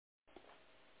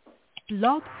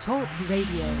Blog Talk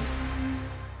Radio.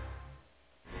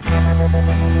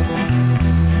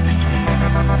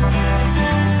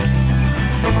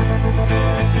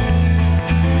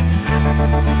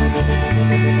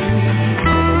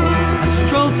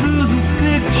 Stroll through the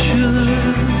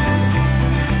pictures,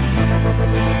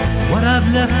 what I've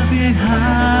left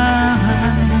behind.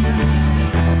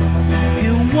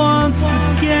 Here once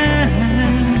again,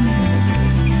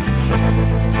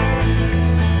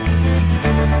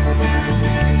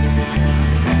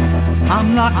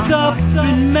 I'm locked up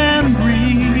in memories,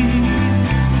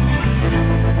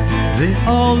 they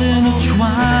all intertwine.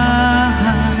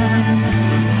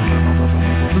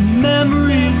 The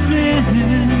memories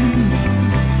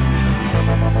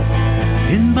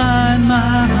in my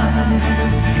mind.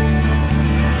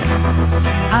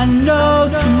 I know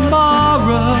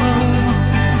tomorrow,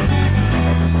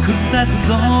 'cause that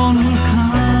dawn will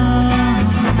come.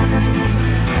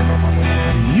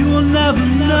 You will never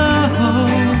know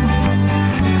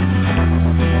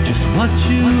just what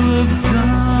you have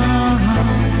done.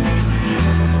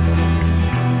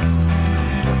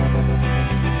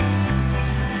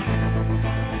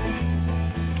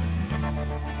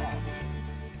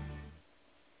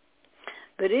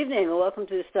 Good evening and welcome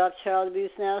to the Stop Child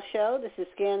Abuse Now show. This is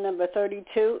scan number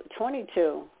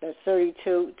 3222. That's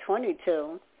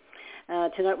 3222.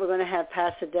 Tonight we're going to have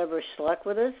Pastor Deborah Schleich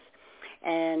with us.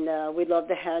 And we'd love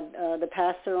to have the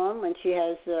pastor on when she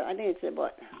has, I think it's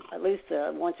at least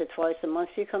once or twice a month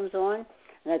she comes on. And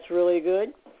that's really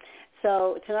good.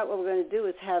 So tonight what we're going to do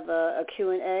is have a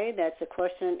Q&A. That's a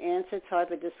question and answer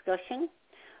type of discussion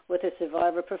with a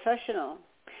survivor professional.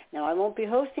 Now, I won't be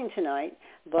hosting tonight,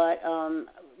 but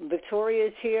Victoria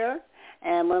is here,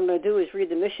 and what I'm going to do is read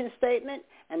the mission statement,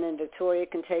 and then Victoria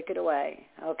can take it away.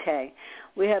 Okay.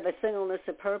 We have a singleness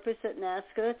of purpose at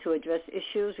NAASCA to address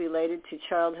issues related to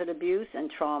childhood abuse and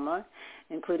trauma,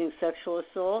 including sexual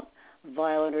assault,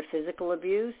 violent or physical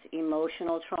abuse,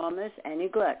 emotional traumas, and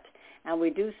neglect. And we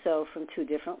do so from two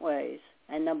different ways.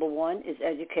 And number one is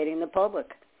educating the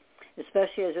public,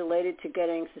 especially as related to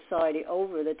getting society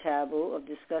over the taboo of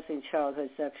discussing childhood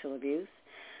sexual abuse,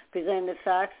 presenting the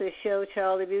facts that show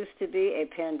child abuse to be a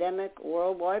pandemic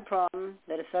worldwide problem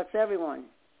that affects everyone.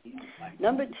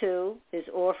 Number two is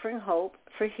offering hope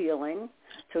for healing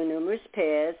through numerous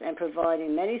paths and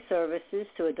providing many services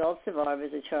to adult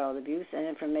survivors of child abuse and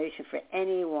information for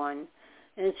anyone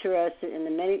interested in the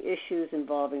many issues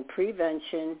involving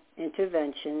prevention,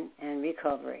 intervention, and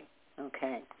recovery.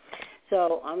 Okay.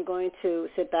 So I'm going to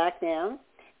sit back now,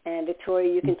 and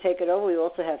Victoria, you can take it over. We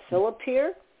also have Philip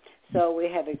here. So we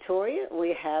have Victoria,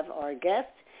 we have our guest,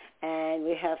 and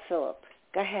we have Philip.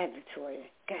 Go ahead, Victoria.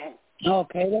 Go ahead.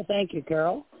 Okay, well, thank you,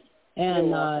 Carol.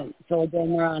 And so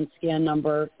again, we're on scan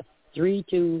number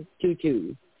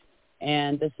 3222.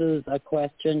 And this is a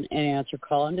question and answer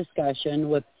call and discussion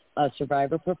with a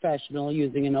survivor professional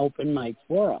using an open mic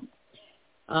forum.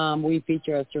 We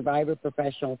feature a survivor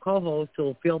professional co-host who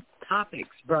will field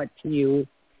topics brought to you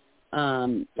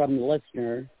from the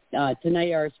listener.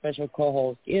 Tonight, our special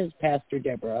co-host is Pastor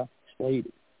Deborah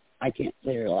Schleich. I can't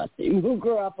say her last name, who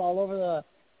grew up all over the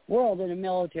world in a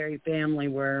military family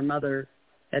where her mother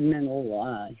had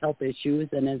mental health issues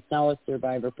and is now a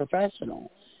survivor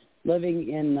professional. Living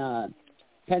in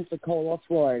Pensacola,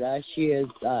 Florida, she is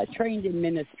trained in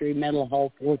ministry, mental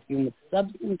health, working with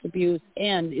substance abuse,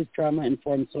 and is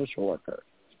trauma-informed social worker,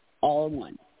 all in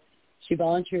one. She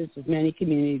volunteers with many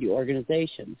community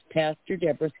organizations. Pastor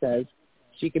Deborah says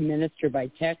she can minister by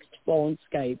text, phone,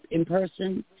 Skype, in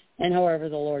person, and however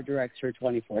the Lord directs her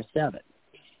 24/7.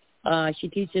 She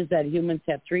teaches that humans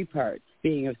have three parts,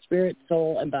 being of spirit,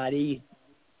 soul, and body,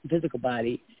 physical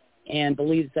body, and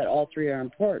believes that all three are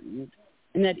important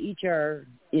and that each are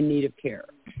in need of care.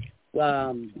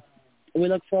 We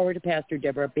look forward to Pastor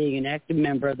Deborah being an active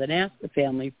member of the NAASCA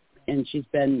family, and she's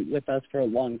been with us for a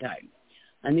long time.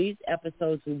 On these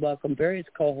episodes, we welcome various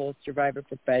co-hosts, survivor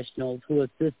professionals who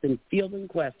assist in fielding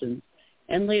questions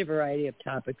and lead a variety of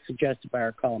topics suggested by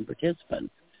our call-in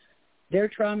participants. Their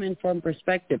trauma-informed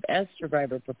perspective as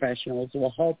survivor professionals will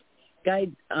help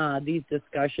guide these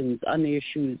discussions on the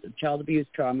issues of child abuse,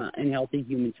 trauma, and healthy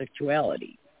human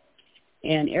sexuality.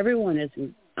 And everyone is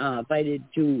invited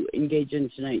to engage in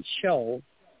tonight's show.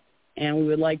 And we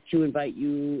would like to invite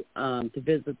you to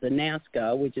visit the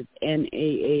NAASCA, which is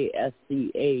NAASCA.org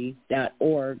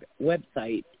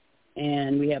website.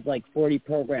 And we have like 40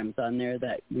 programs on there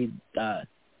that we'd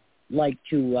like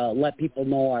to let people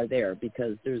know are there,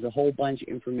 because there's a whole bunch of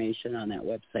information on that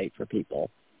website for people.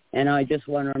 And I just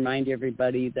want to remind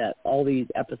everybody that all these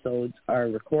episodes are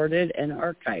recorded and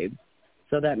archived.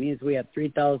 So that means we have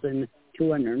 3,000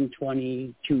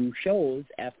 222 shows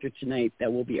after tonight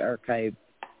that will be archived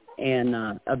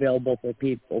and available for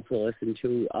people to listen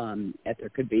to at their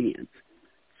convenience.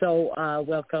 So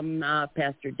welcome,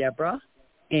 Pastor Deborah.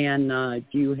 And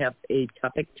do you have a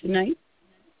topic tonight?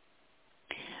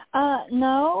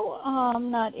 No,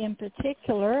 not in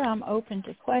particular. I'm open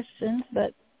to questions,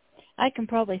 but I can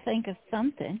probably think of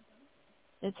something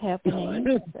that's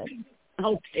happening.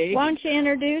 Okay. Why don't you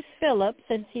introduce Philip,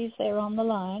 since he's there on the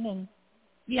line? And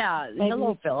yeah,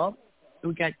 hello, Philip.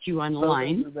 We got you on the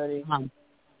line. Everybody.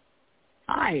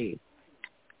 Hi.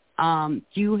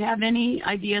 Do you have any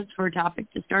ideas for a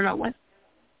topic to start out with?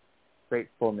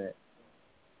 Gratefulness.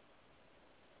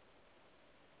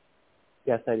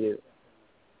 Yes, I do.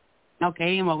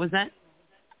 Okay, and what was that?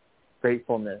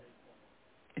 Gratefulness.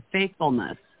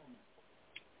 Faithfulness.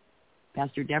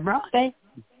 Pastor Deborah?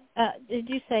 Did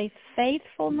you say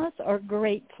faithfulness or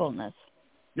gratefulness?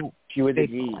 No. With a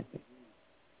G.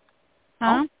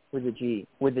 Huh? With a G.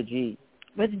 With a G.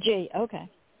 With a G, okay.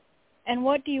 And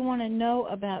what do you want to know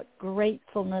about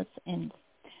gratefulness in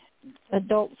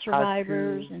adult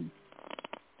survivors?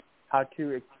 How to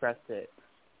express it.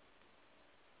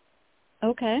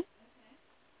 Okay.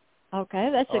 Okay,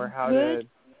 that's or a how good... to,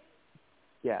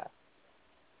 yeah.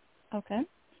 Okay.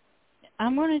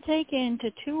 I'm going to take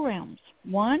into two realms.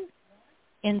 One,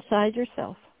 inside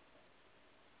yourself.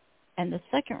 And the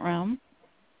second realm,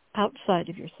 outside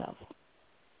of yourself.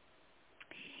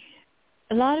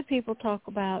 A lot of people talk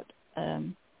about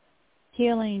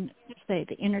healing, say,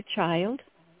 the inner child.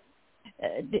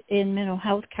 In mental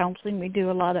health counseling, we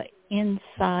do a lot of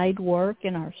inside work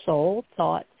in our soul,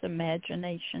 thoughts,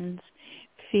 imaginations,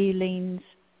 feelings,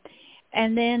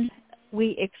 and then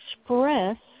we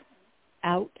express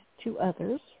out to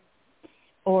others,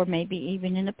 or maybe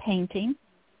even in a painting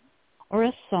or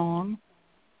a song,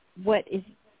 what is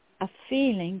a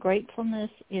feeling. Gratefulness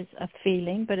is a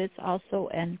feeling, but it's also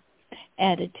an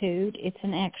attitude. It's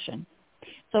an action.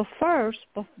 So first,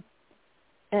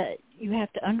 you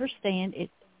have to understand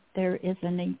there is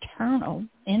an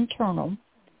internal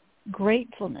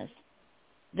gratefulness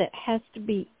that has to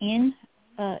be in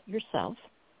yourself.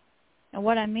 And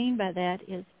what I mean by that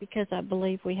is, because I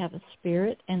believe we have a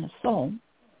spirit and a soul,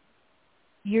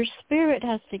 your spirit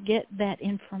has to get that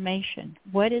information.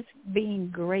 What does being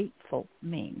grateful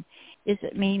mean? Is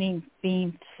it meaning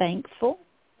being thankful,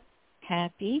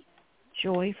 happy,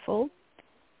 joyful?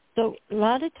 So a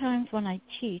lot of times when I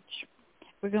teach,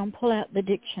 we're going to pull out the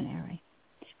dictionary.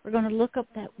 We're going to look up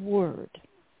that word.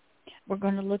 We're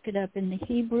going to look it up in the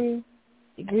Hebrew,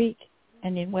 the Greek,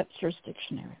 and in Webster's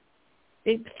dictionary.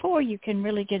 Before you can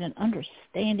really get an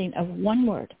understanding of one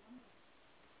word,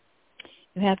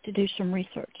 you have to do some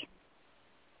research.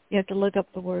 You have to look up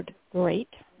the word great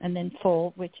and then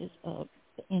full, which is the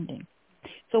ending.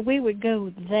 So we would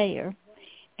go there,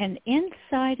 and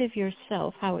inside of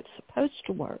yourself, how it's supposed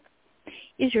to work,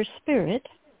 is your spirit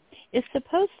is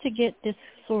supposed to get this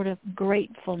sort of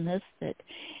gratefulness that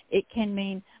it can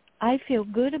mean, I feel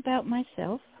good about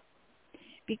myself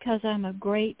because I'm a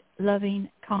great, loving,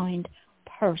 kind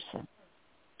person.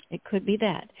 It could be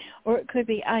that. Or it could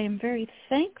be, I am very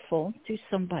thankful to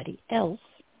somebody else,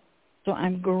 so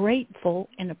I'm grateful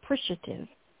and appreciative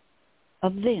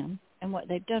of them and what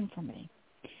they've done for me.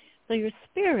 So your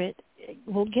spirit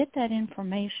will get that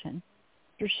information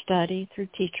through study, through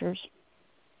teachers.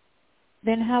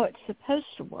 Then how it's supposed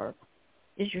to work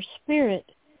is your spirit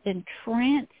then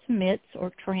transmits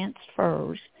or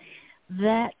transfers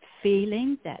that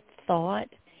feeling, that thought,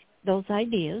 those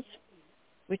ideas,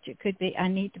 which it could be, I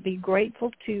need to be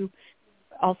grateful to,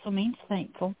 also means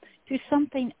thankful, to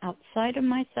something outside of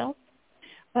myself.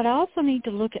 But I also need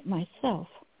to look at myself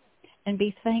and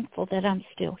be thankful that I'm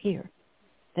still here,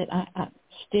 that I'm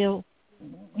still,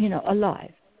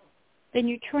 alive. Then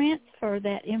you transfer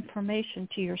that information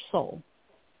to your soul.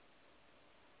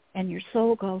 And your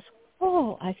soul goes,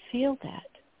 oh, I feel that.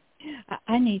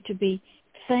 I need to be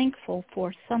thankful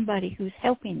for somebody who's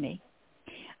helping me.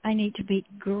 I need to be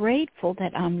grateful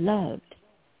that I'm loved.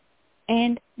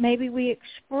 And maybe we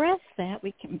express that.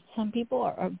 Some people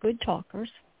are good talkers.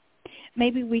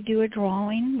 Maybe we do a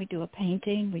drawing, we do a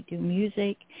painting, we do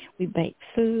music, we bake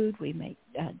food, we make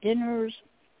dinners.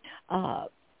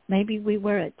 Maybe we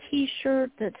wear a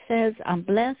T-shirt that says I'm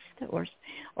blessed or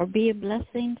be a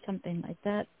blessing, something like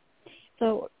that.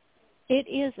 So it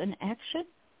is an action.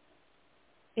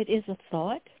 It is a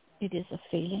thought. It is a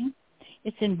feeling.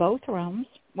 It's in both realms.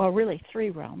 Well, really 3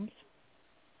 realms.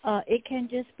 It can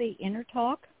just be inner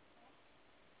talk.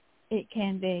 It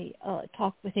can be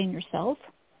talk within yourself.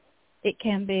 It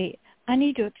can be, I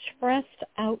need to express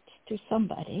out to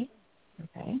somebody,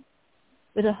 okay,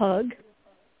 with a hug,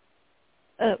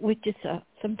 which is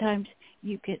sometimes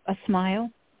you get a smile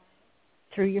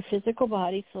through your physical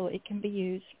body, so it can be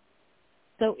used.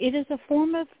 So it is a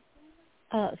form of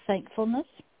thankfulness.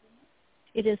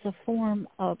 It is a form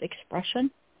of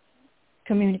expression,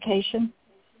 communication.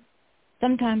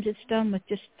 Sometimes it's done with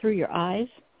just through your eyes.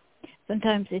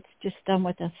 Sometimes it's just done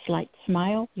with a slight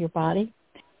smile, your body.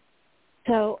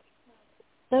 So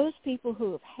those people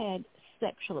who have had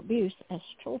sexual abuse as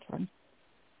children,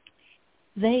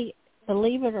 they,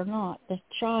 believe it or not, the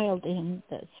child in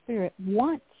the spirit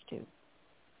wants to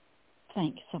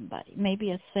thank somebody,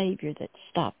 maybe a savior that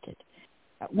stopped it,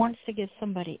 wants to give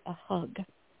somebody a hug,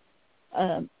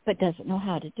 but doesn't know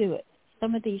how to do it.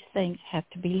 Some of these things have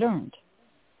to be learned.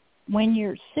 When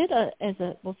you're as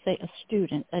we'll say, a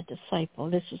student, a disciple,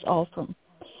 this is all from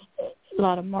a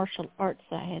lot of martial arts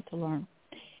I had to learn,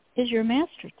 is your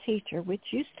master teacher, which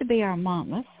used to be our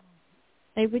mamas.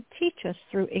 They would teach us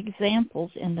through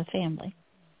examples in the family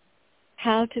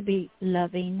how to be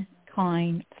loving,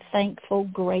 kind, thankful,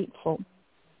 grateful,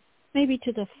 maybe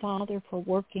to the father for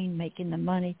working, making the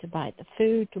money to buy the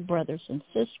food, to brothers and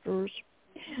sisters,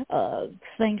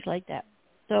 things like that.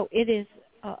 So it is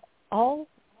all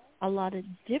a lot of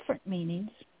different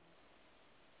meanings,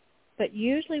 but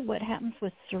usually what happens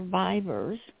with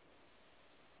survivors,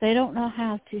 they don't know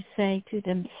how to say to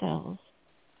themselves,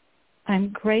 I'm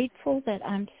grateful that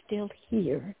I'm still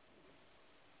here.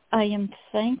 I am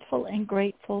thankful and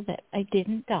grateful that I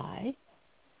didn't die.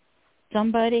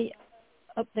 Somebody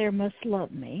up there must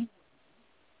love me.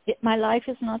 My life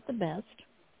is not the best,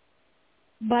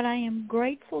 but I am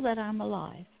grateful that I'm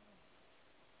alive.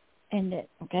 And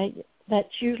that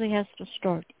usually has to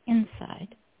start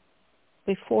inside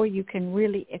before you can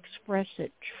really express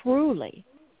it truly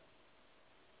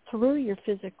through your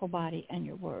physical body and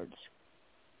your words.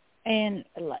 And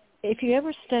if you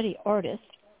ever study artists,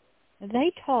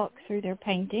 they talk through their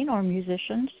painting, or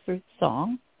musicians through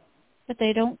song, but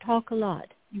they don't talk a lot.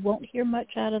 You won't hear much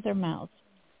out of their mouths.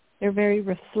 They're very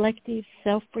reflective,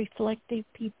 self-reflective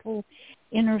people,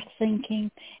 inner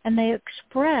thinking, and they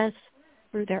express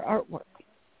through their artwork.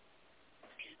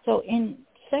 So in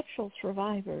sexual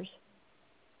survivors,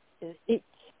 it's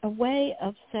a way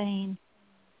of saying,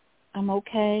 I'm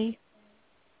okay,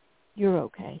 you're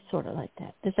okay, sort of like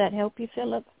that. Does that help you,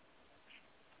 Philip?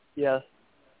 Yes.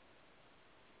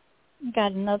 You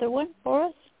got another one for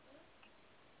us?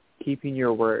 Keeping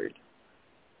your word.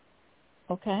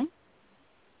 Okay.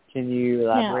 Can you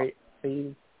elaborate,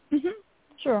 please?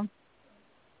 Sure.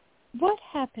 What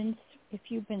happens if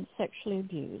you've been sexually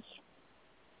abused?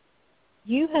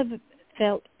 You have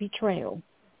felt betrayal.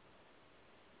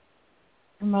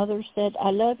 Your mother said,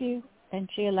 I love you, and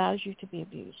she allows you to be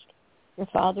abused. Your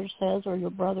father says, or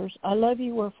your brothers, I love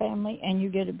you, we're family, and you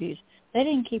get abused. They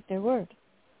didn't keep their word.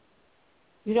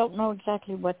 You don't know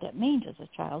exactly what that means as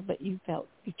a child, but you felt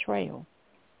betrayal,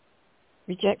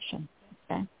 rejection,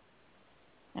 okay?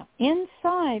 Now,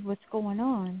 inside what's going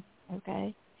on,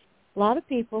 okay, a lot of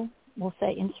people will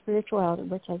say in spirituality,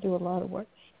 which I do a lot of work,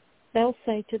 they'll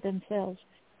say to themselves,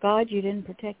 God, you didn't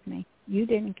protect me. You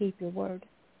didn't keep your word.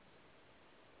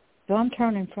 So I'm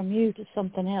turning from you to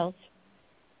something else,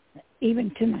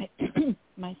 even to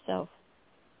myself.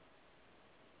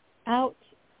 Out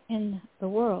in the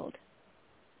world,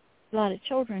 a lot of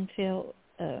children feel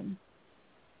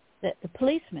that the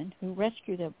policemen who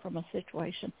rescue them from a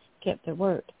situation kept their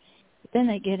word. But then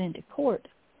they get into court,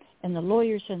 and the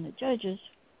lawyers and the judges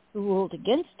who ruled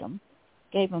against them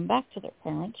gave them back to their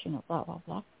parents, blah, blah,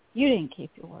 blah. You didn't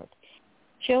keep your word.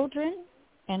 Children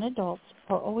and adults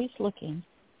are always looking,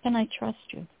 can I trust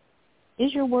you?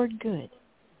 Is your word good?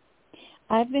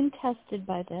 I've been tested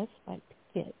by this, by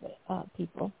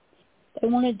people. They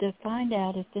wanted to find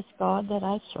out if this God that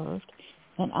I served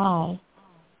and I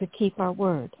could keep our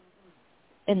word.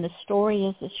 And the story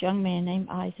is this young man named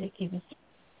Isaac. He was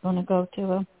going to go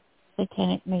to a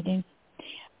satanic meeting.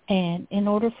 And in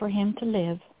order for him to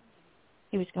live,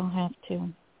 he was going to have to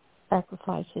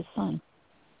sacrifice his son.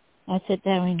 I said,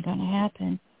 that ain't going to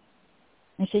happen.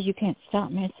 He said, you can't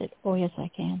stop me. I said, oh, yes,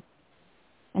 I can.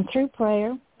 And through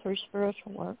prayer, through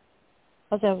spiritual work,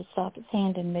 I was able to stop his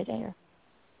hand in midair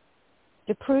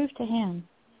to prove to him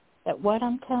that what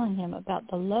I'm telling him about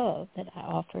the love that I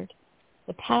offered,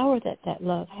 the power that that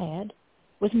love had,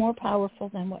 was more powerful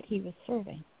than what he was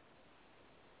serving.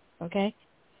 Okay?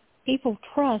 People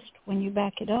trust when you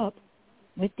back it up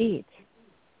with deeds.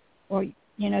 Or,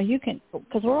 you can,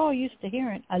 because we're all used to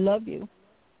hearing, I love you.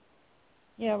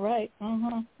 Yeah, right.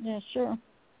 Yeah, sure.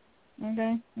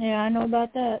 Okay. Yeah, I know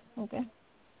about that. Okay.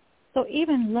 So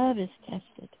even love is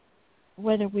tested.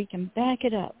 Whether we can back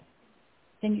it up,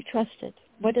 can you trust it?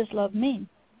 What does love mean?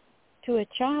 to a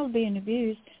child being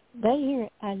abused, they hear,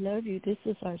 I love you, this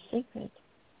is our secret.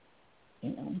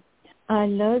 I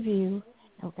love you,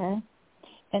 okay?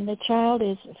 And the child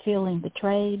is feeling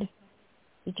betrayed,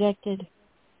 rejected,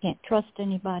 can't trust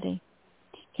anybody,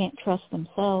 can't trust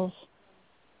themselves,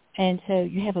 and so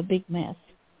you have a big mess.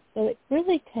 So it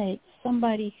really takes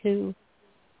somebody who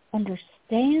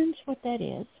understands what that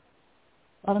is.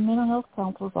 A lot of mental health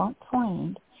counselors aren't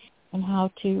trained in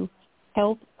how to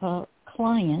help a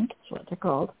client, that's what they're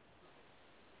called,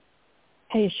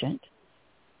 patient,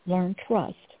 learn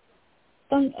trust.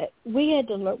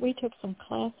 We took some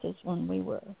classes when we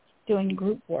were doing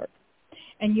group work,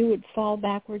 and you would fall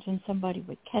backwards and somebody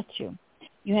would catch you.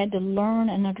 You had to learn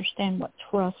and understand what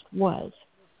trust was.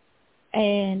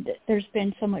 And there's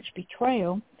been so much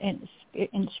betrayal in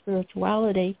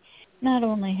spirituality. Not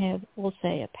only have, we'll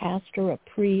say, a pastor, a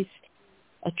priest,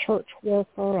 a church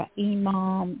worker, an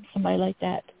imam, somebody like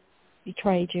that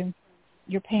betrayed you,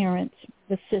 your parents,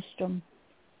 the system,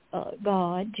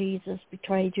 God, Jesus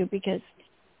betrayed you because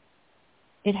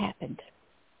it happened.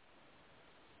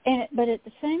 But at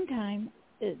the same time,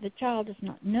 the child does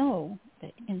not know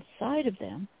that inside of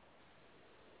them,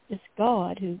 this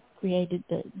God who created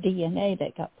the DNA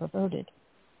that got perverted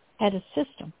had a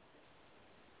system.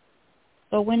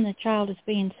 So when the child is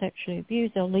being sexually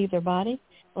abused, they'll leave their body,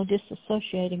 they'll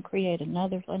disassociate and create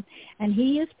another one, and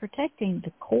he is protecting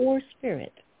the core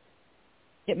spirit.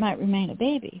 It might remain a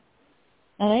baby.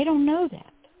 Now, they don't know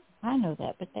that. I know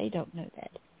that, but they don't know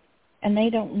that. And they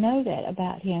don't know that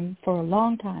about him for a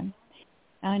long time.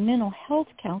 Now, in mental health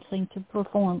counseling, to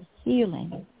perform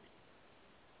healing,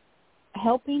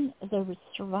 helping the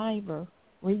survivor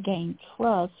regain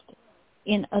trust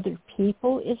in other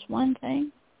people is one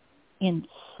thing. In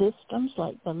systems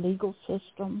like the legal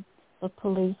system, the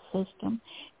police system,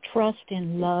 trust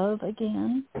in love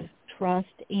again, trust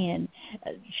in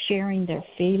sharing their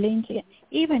feelings,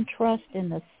 even trust in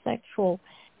the sexual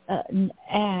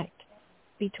act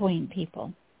between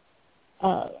people.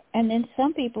 And then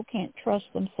some people can't trust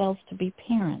themselves to be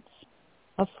parents,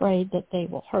 afraid that they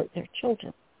will hurt their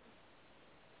children.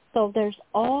 So there's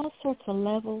all sorts of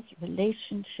levels,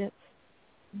 relationships,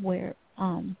 where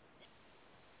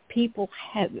people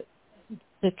have,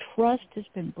 the trust has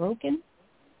been broken,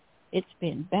 it's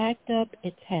been backed up,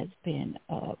 it has been,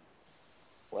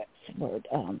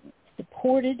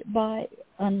 supported by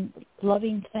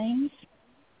unloving things,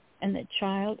 and the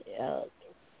child,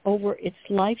 over its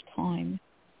lifetime,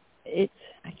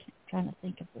 I'm trying to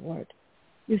think of the word,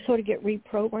 you sort of get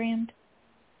reprogrammed.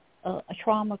 A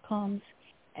trauma comes,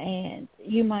 and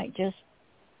you might just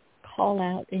call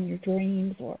out in your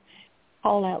dreams or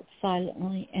call out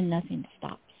silently, and nothing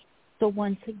stops. So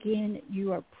once again,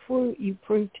 you prove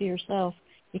to yourself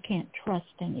you can't trust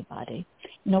anybody.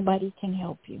 Nobody can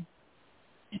help you,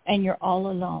 and you're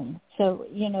all alone. So,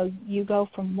 you go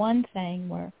from one thing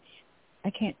where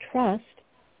I can't trust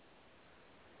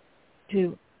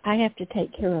to I have to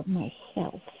take care of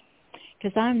myself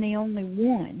because I'm the only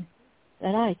one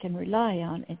that I can rely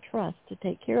on and trust to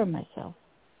take care of myself.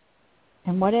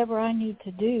 And whatever I need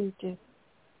to do to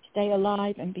stay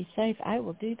alive and be safe, I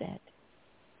will do that.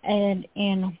 And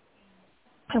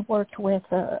I worked with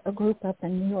a group up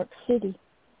in New York City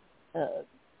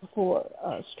for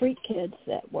street kids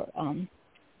that were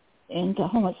into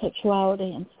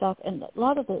homosexuality and stuff. And a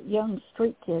lot of the young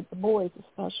street kids, the boys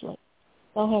especially,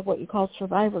 they'll have what you call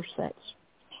survivor sex.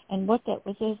 And what that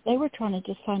was is they were trying to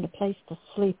just find a place to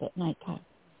sleep at nighttime,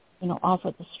 off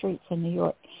of the streets in New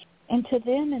York. And to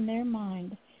them, in their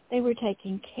mind, they were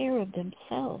taking care of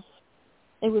themselves.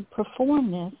 They would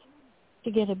perform this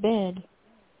to get a bed,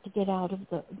 to get out of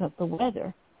the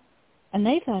weather. And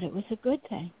they thought it was a good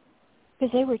thing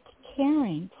because they were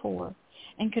caring for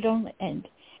and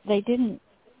they didn't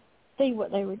see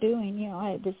what they were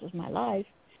doing. This is my life.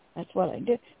 That's what I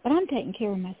do. But I'm taking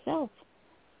care of myself.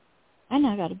 I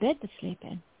now got a bed to sleep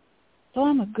in. So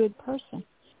I'm a good person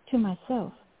to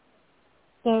myself.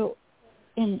 So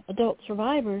in adult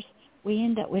survivors, we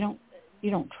end up,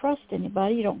 you don't trust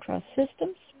anybody. You don't trust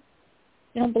systems.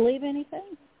 You don't believe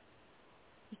anything.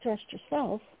 You trust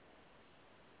yourself.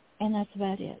 And that's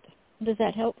about it. Does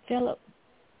that help, Philip?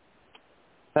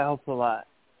 That helps a lot.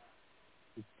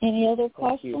 Any other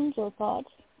questions or thoughts?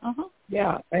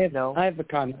 Yeah, I have a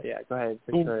comment. Yeah, go ahead,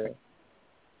 Victoria.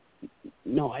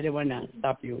 No, I didn't want to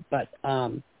stop you, but I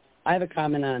have a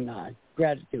comment on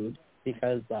gratitude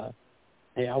because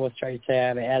I always try to say I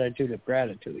have an attitude of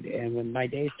gratitude, and when my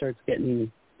day starts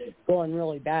going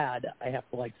really bad, I have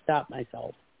to stop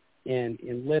myself and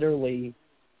literally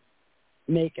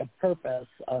make a purpose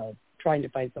of trying to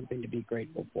find something to be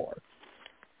grateful for,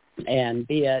 and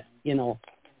be it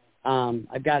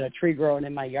I've got a tree growing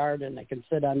in my yard, and I can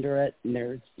sit under it, and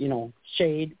there's,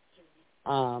 shade.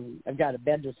 I've got a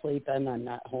bed to sleep in. I'm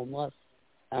not homeless.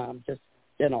 Just,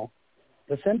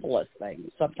 the simplest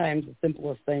things. Sometimes the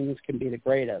simplest things can be the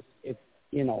greatest if,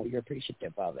 you're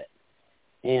appreciative of it.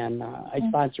 And I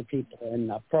sponsor people in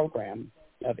the program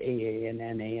of AA and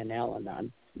NA and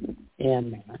Al-Anon.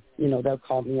 And, they'll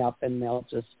call me up and they'll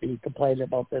just be complaining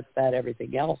about this, that,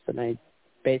 everything else. And I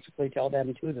basically tell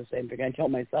them, too, the same thing I tell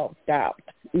myself. Stop,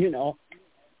 think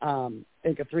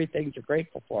of 3 things you're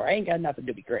grateful for. I ain't got nothing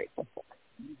to be grateful for.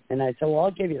 And I said, well,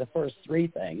 I'll give you the first 3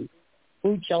 things: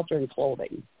 food, shelter, and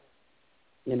clothing,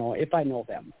 if I know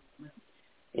them.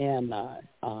 And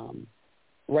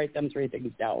write them 3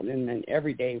 things down. And then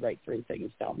every day write 3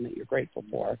 things down that you're grateful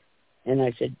for. And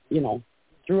I said,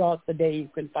 throughout the day you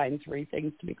can find 3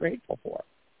 things to be grateful for.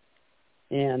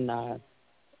 And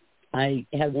I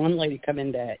had one lady come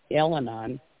into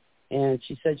Al-Anon, and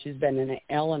she said she's been in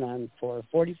Al-Anon for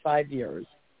 45 years.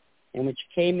 And when she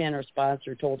came in, her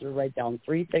sponsor told her to write down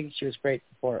 3 things she was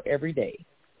grateful for every day.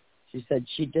 She said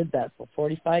she did that for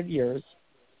 45 years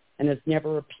and has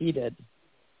never repeated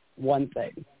one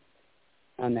thing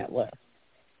on that list.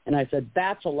 And I said,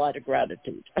 that's a lot of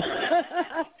gratitude,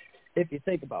 if you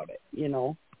think about it,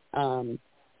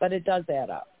 But it does add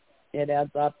up. It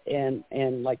adds up, and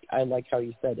I like how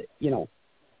you said it,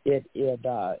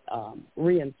 it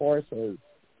reinforces,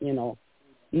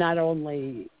 not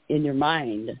only in your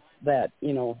mind that,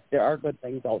 there are good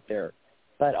things out there,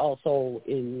 but also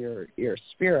in your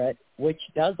spirit, which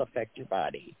does affect your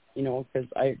body, because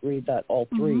I agree that all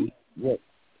 3 work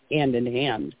hand in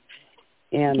hand.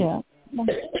 And yeah.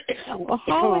 Well,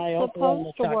 how it's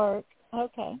supposed to work,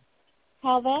 okay.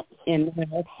 How that's and I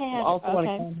also want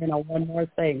to comment on one more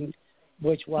thing,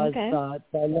 which was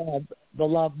the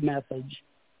love message.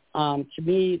 To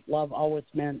me, love always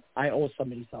meant I owe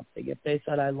somebody something. If they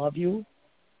said I love you,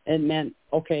 it meant,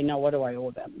 okay, now what do I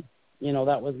owe them?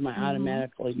 That was my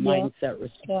automatically mindset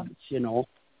response,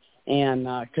 and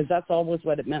because that's always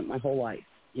what it meant my whole life,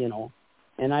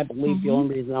 And I believe the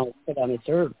only reason I was put on this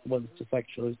earth was to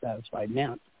sexually satisfy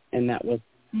men, and that was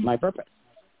my purpose.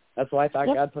 That's why I thought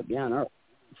God put me on earth.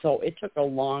 So it took a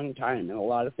long time and a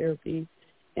lot of therapy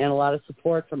and a lot of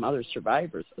support from other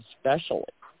survivors, especially.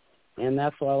 And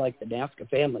that's why I like the NAASCA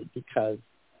family, because,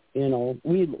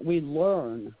 we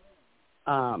learn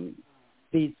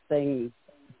these things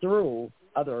through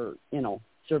other,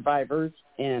 survivors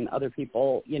and other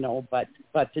people,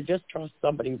 but to just trust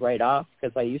somebody right off,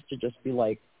 because I used to just be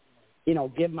like,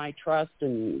 give my trust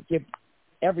and give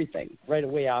everything right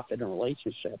away off in a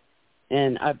relationship.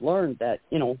 And I've learned that,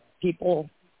 people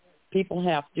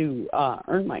have to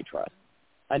earn my trust.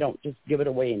 I don't just give it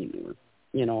away anymore,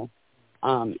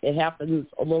 It happens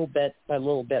a little bit by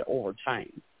little bit over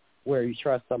time where you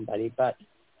trust somebody. But,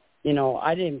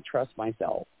 I didn't trust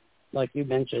myself, like you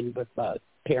mentioned with the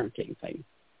parenting thing.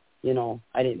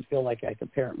 I didn't feel like I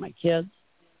could parent my kids.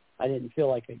 I didn't feel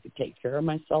like I could take care of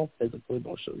myself physically,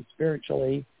 emotionally,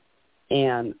 spiritually.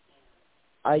 And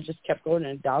I just kept going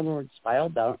in a downward spiral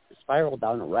down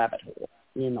a rabbit hole,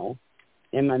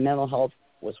 And my mental health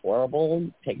was horrible,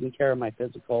 taking care of my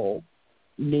physical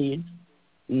needs,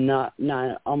 not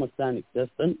almost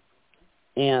non-existent.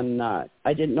 And I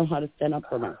didn't know how to stand up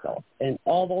for myself. And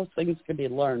all those things can be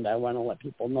learned. I want to let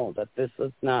people know that this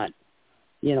is not,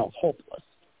 hopeless.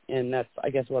 And that's, I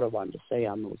guess, what I wanted to say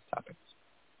on those topics.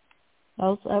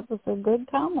 Well, that was a good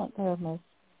comment there, Miss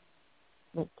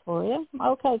Victoria.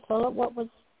 Okay, Philip,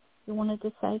 you wanted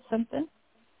to say something?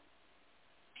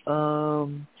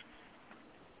 No,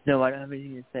 I don't have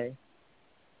anything to say.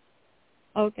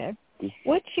 Okay.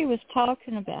 What she was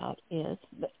talking about is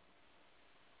that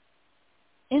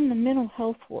in the mental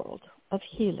health world of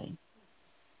healing,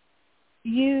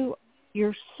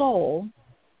 your soul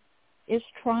is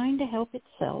trying to help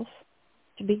itself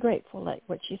to be grateful, like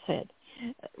what she said.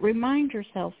 Remind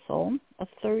yourself, soul, of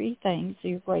 3 things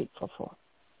you're grateful for.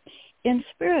 In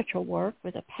spiritual work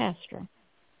with a pastor,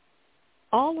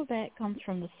 all of that comes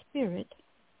from the spirit,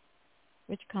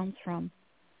 which comes from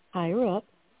higher up,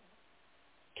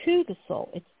 to the soul.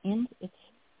 It's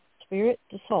spirit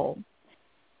to soul.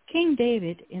 King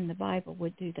David in the Bible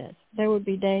would do this. There would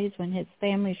be days when his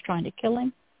family's trying to kill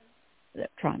him, they're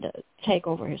trying to take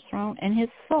over his throne, and his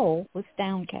soul was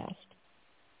downcast,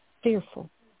 fearful,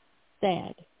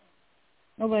 sad.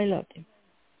 Nobody loved him.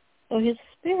 So his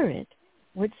spirit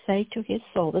would say to his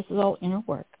soul, this is all inner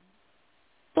work,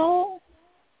 soul,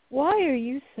 why are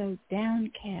you so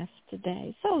downcast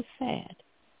today, so sad?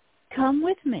 Come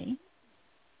with me.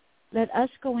 Let us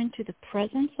go into the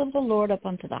presence of the Lord up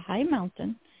onto the high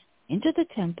mountain, into the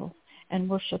temple, and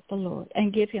worship the Lord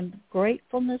and give him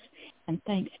gratefulness and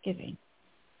thanksgiving.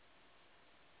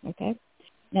 Okay?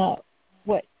 Now,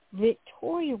 what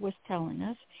Victoria was telling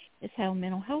us is how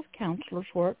mental health counselors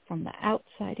work from the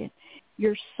outside in.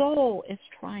 Your soul is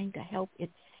trying to help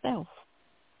itself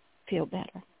feel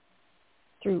better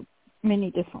through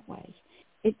many different ways.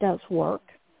 It does work,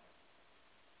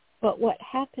 but what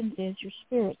happens is your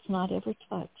spirit's not ever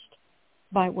touched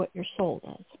by what your soul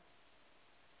does.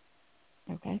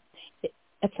 Okay?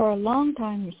 For a long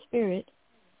time, your spirit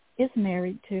is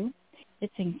married to,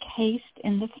 it's encased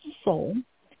in the soul.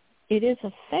 It is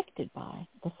affected by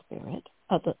the spirit.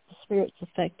 The spirit's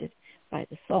affected by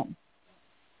the soul.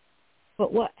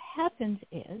 But what happens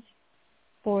is,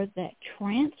 for that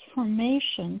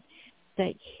transformation,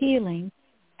 that healing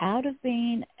out of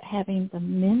having the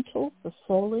mental, the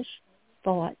soulish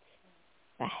thoughts,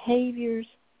 behaviors,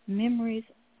 memories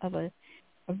of an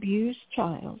abused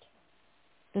child,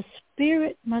 the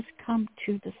spirit must come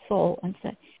to the soul and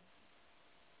say,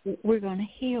 we're going to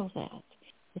heal that.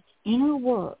 It's inner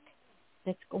work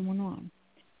that's going on.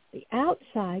 The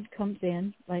outside comes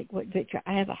in, like what Victor,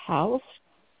 I have a house,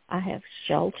 I have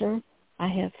shelter, I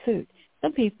have food.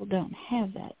 Some people don't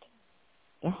have that.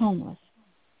 They're homeless.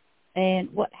 And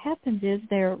what happens is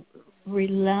they're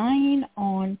relying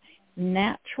on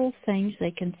natural things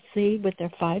they can see with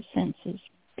their five senses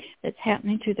that's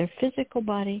happening to their physical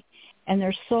body, and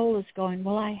their soul is going,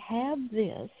 well, I have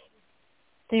this,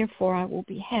 therefore I will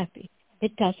be happy.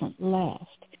 It doesn't last.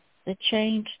 The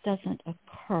change doesn't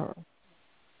occur.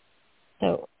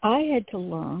 So I had to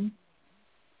learn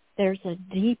there's a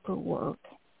deeper work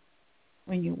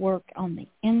when you work on the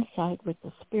inside with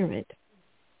the spirit.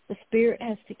 The spirit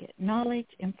has to get knowledge,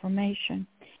 information,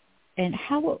 and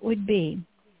how it would be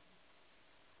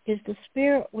is the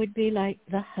spirit would be like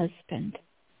the husband,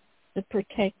 the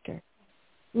protector,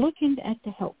 looking at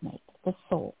the helpmate, the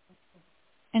soul.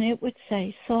 And it would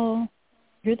say, soul,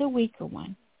 you're the weaker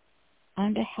one.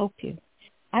 I'm to help you.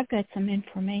 I've got some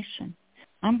information.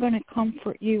 I'm going to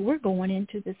comfort you. We're going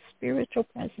into the spiritual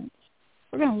presence.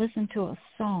 We're going to listen to a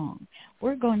song.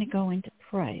 We're going to go into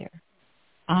prayer.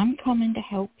 I'm coming to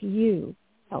help you,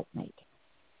 helpmate.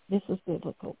 This is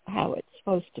biblical, how it's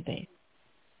supposed to be.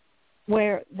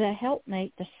 Where the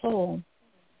helpmate, the soul,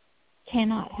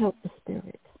 cannot help the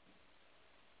spirit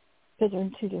because they're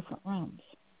in two different realms.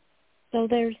 So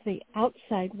there's the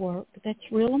outside work that's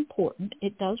real important.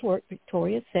 It does work.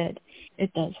 Victoria said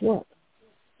it does work.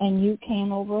 And you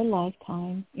can, over a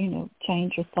lifetime,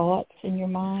 change your thoughts in your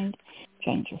mind,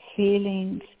 change your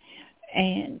feelings,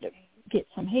 and get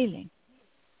some healing.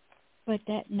 But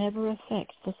that never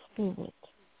affects the spirit.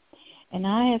 And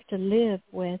I have to live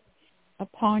with,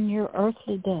 upon your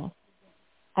earthly death,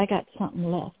 I got something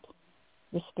left,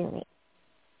 the spirit.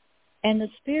 And the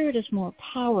spirit is more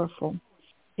powerful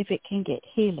if it can get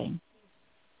healing.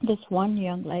 This one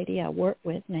young lady I work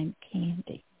with named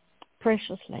Candy,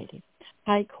 precious lady,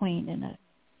 high queen in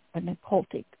an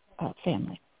occultic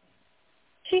family.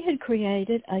 She had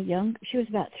created she was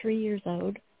about 3 years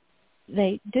old.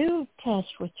 They do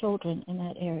tests with children in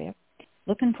that area,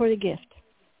 looking for the gift.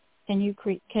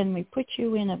 Can we put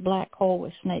you in a black hole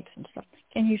with snakes and stuff?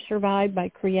 Can you survive by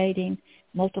creating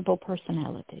multiple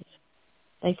personalities?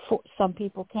 Some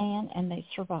people can, and they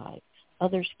survive.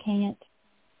 Others can't.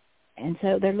 And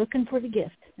so they're looking for the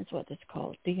gift. That's what it's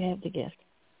called. Do you have the gift?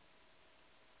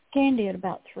 Candy, at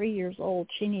about 3 years old,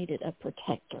 she needed a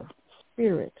protector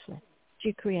spiritually.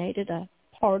 She created a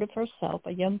part of herself,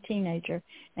 a young teenager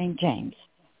named James.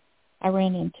 I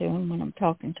ran into him when I'm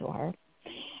talking to her.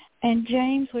 And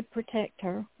James would protect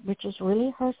her, which is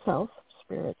really herself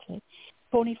spiritually,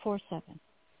 24/7.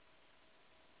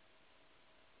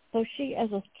 So she,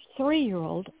 as a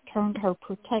 3-year-old, turned her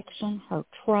protection, her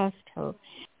trust, her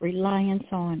reliance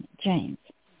on James.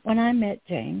 When I met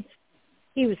James,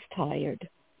 he was tired.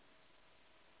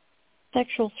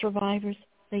 Sexual survivors,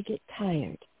 they get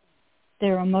tired.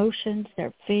 Their emotions,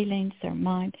 their feelings, their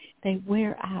mind, they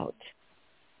wear out.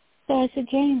 So I said,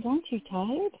 James, aren't you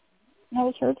tired? And that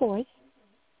was her voice.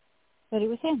 But it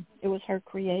was him. It was her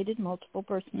created multiple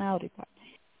personality part.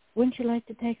 Wouldn't you like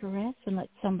to take a rest and let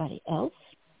somebody else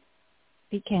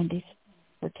be Candy's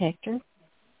protector,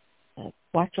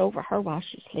 watch over her while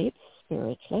she sleeps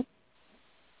spiritually?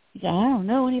 He said, I don't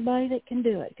know anybody that can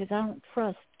do it because I don't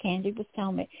trust. Candy was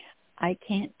telling me, I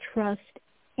can't trust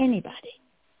anybody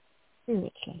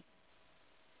spiritually.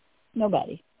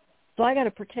 Nobody. So I got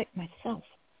to protect myself.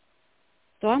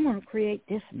 So I'm going to create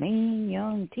this mean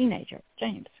young teenager,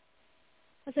 James.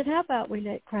 I said, how about we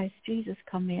let Christ Jesus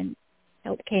come in,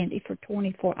 help Candy for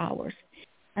 24 hours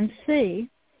and see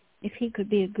if he could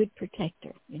be a good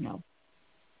protector,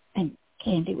 and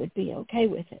Candy would be okay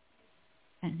with it.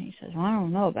 And he says, well, I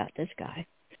don't know about this guy.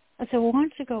 I said, well, why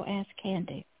don't you go ask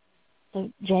Candy? So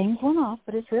James went off,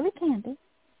 but it's really Candy.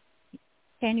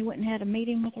 Candy went and had a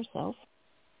meeting with herself.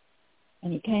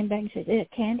 And he came back and said, yeah,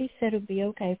 Candy said it would be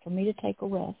okay for me to take a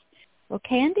rest. Well,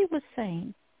 Candy was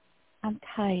saying, I'm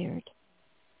tired.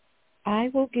 I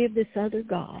will give this other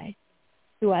guy,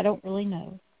 who I don't really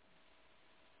know,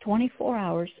 24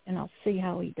 hours, and I'll see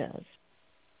how he does.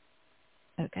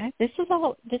 Okay? This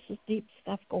is deep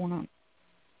stuff going on.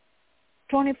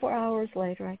 24 hours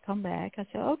later, I come back. I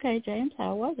said, okay, James,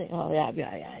 how was it? Oh, yeah,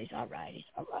 he's all right.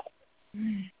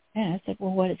 And I said,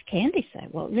 well, what does Candy say?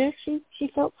 Well, yeah,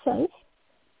 she felt safe.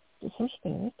 It's her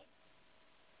spirit.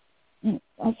 And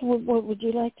I said, well, would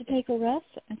you like to take a rest?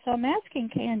 And so I'm asking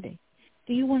Candy,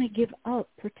 do you want to give up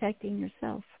protecting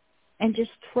yourself and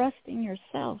just trusting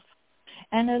yourself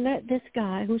and to let this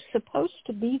guy who's supposed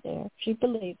to be there, she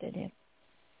believed in him,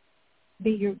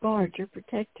 be your guard, your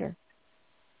protector,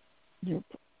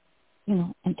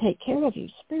 and take care of you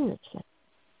spiritually?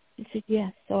 He said,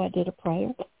 yes. So I did a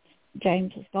prayer.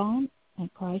 James is gone,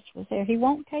 and Christ was there. He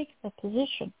won't take the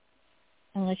position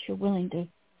unless you're willing to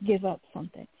give up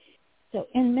something. So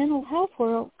in mental health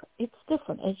world, it's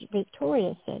different. As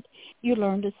Victoria said, you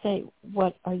learn to say,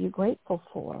 what are you grateful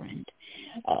for? And,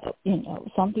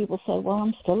 some people say, well,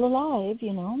 I'm still alive. I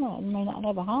may not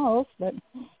have a house, but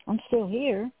I'm still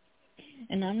here.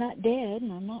 And I'm not dead,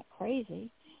 and I'm not crazy.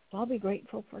 So I'll be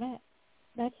grateful for that.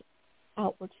 That's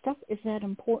outward stuff. Is that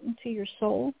important to your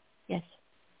soul? Yes.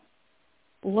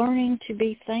 Learning to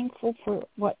be thankful for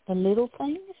the little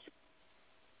things,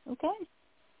 okay,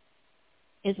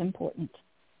 is important.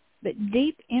 But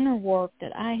deep inner work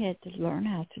that I had to learn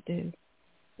how to do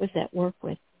was that work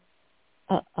with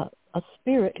a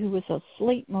spirit who was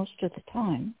asleep most of the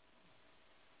time,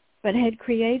 but had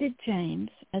created James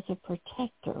as a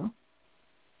protector,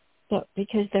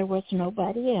 because there was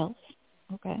nobody else,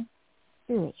 okay,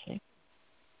 spiritually.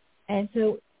 And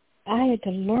so I had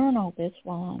to learn all this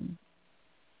while I'm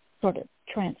sort of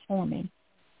transforming.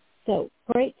 So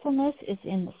gratefulness is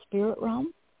in the spirit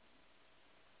realm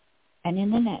and in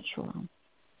the natural realm,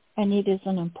 and it is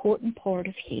an important part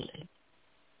of healing.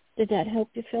 Did that help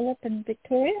you, Philip and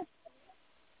Victoria?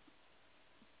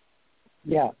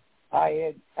 Yeah,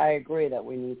 I agree that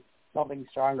we need something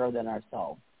stronger than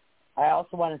ourselves. I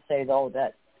also want to say, though,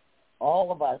 that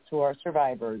all of us who are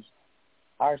survivors,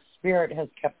 our spirit has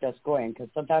kept us going, because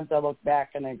sometimes I look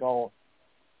back and I go,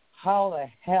 how the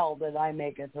hell did I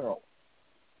make it through?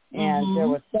 And there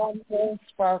was some little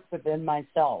spark within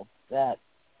myself that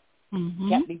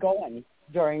kept me going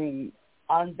during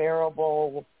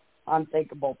unbearable,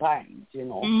 unthinkable times, Yes,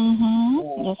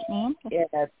 ma'am. And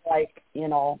it's like,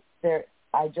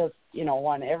 I just,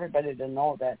 want everybody to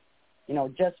know that,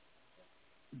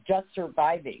 just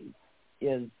surviving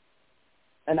is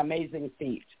an amazing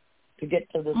feat to get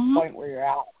to this point where you're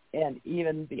at. And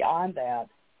even beyond that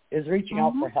is reaching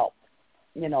out for help.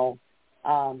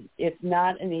 It's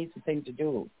not an easy thing to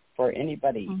do for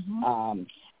anybody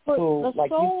who,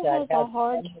 like you said, has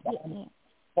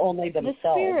only themselves.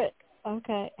 The spirit,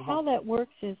 okay, how that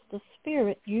works is the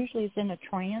spirit usually is in a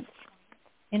trance,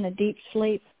 in a deep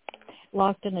sleep,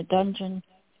 locked in a dungeon,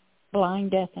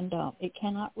 blind, deaf, and dumb. It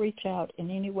cannot reach out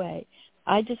in any way.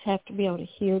 I just have to be able to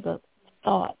hear the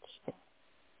thoughts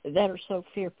that are so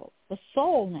fearful. The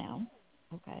soul now,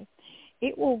 okay,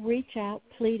 it will reach out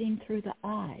pleading through the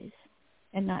eyes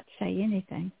and not say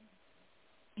anything.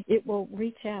 It will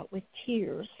reach out with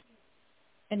tears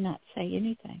and not say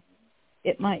anything.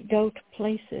 It might go to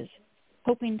places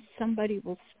hoping somebody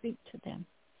will speak to them.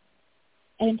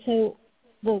 And so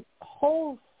the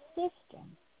whole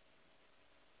system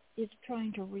is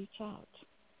trying to reach out.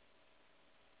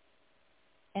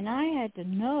 And I had to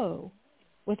know,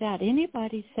 without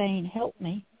anybody saying, help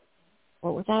me,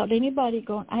 or without anybody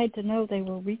going, I had to know they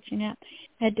were reaching out.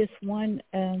 I had this one,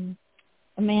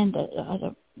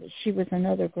 Amanda, she was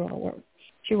another girl.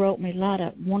 She wrote me a lot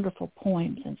of wonderful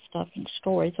poems and stuff and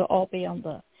stories. They'll all be on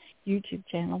the YouTube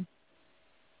channel.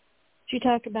 She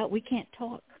talked about we can't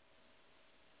talk.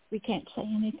 We can't say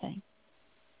anything.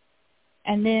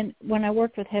 And then when I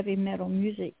worked with heavy metal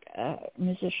music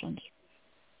musicians,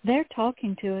 they're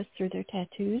talking to us through their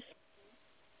tattoos,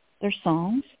 their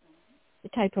songs, the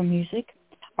type of music.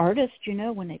 Artists,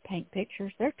 when they paint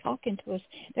pictures, they're talking to us.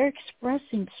 They're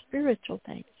expressing spiritual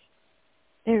things.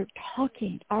 They're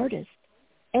talking, artists.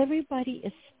 Everybody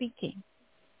is speaking.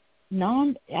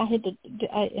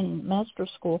 In master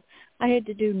school, I had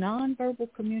to do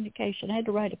nonverbal communication. I had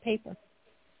to write a paper.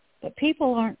 But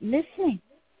people aren't listening.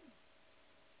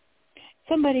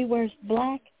 Somebody wears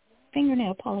black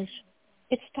fingernail polish.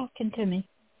 It's talking to me.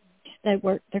 Their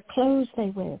clothes they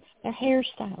wear, their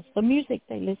hairstyles, the music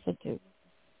they listen to.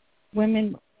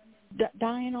 Women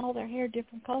dyeing all their hair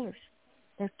different colors.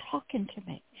 They're talking to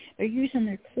me. They're using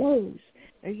their clothes.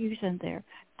 They're using their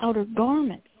outer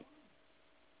garments.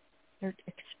 They're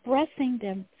expressing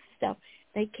themselves.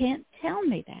 They can't tell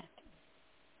me that.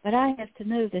 But I have to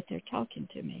know that they're talking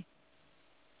to me.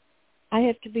 I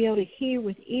have to be able to hear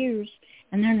with ears,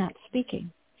 and they're not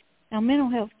speaking. Now, mental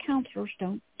health counselors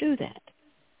don't do that.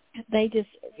 They just,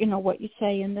 what you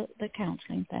say in the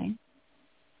counseling thing.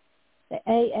 The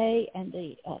AA and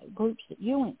the groups that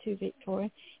you went to,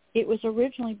 Victoria, it was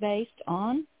originally based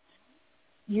on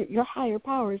your higher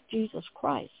power is Jesus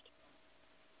Christ.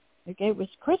 Okay, it was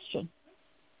Christian.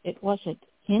 It wasn't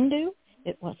Hindu.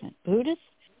 It wasn't Buddhist.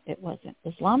 It wasn't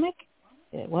Islamic.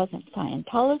 It wasn't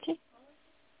Scientology.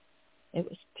 It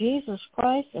was Jesus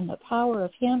Christ, and the power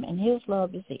of him and his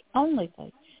love is the only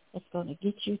thing that's going to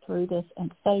get you through this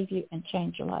and save you and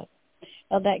change your life.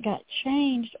 Now, that got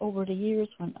changed over the years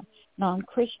when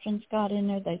non-Christians got in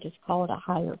there. They just call it a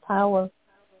higher power,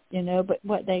 But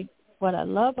what I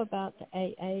love about the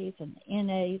AAs and the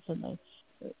NAs and the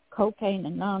Cocaine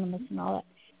Anonymous and all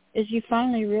that is you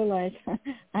finally realize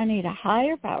I need a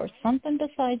higher power, something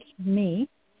besides me,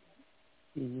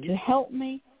 to help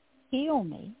me, heal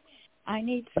me. I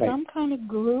need some kind of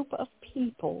group of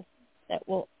people that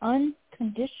will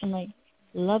unconditionally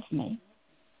love me.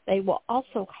 They will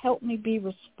also help me be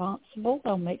responsible.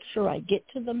 They'll make sure I get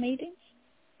to the meetings.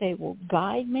 They will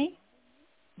guide me.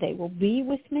 They will be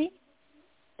with me.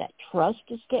 That trust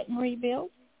is getting rebuilt.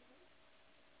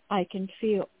 I can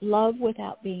feel love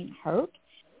without being hurt.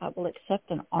 I will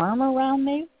accept an arm around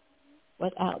me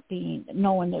without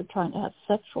knowing they're trying to have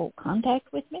sexual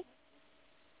contact with me.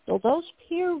 So those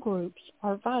peer groups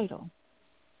are vital.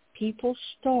 People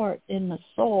in the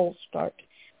soul start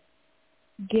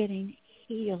getting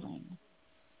healing.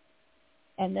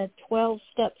 And the 12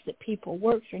 steps that people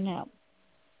work through now,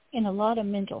 in a lot of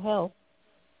mental health,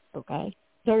 okay,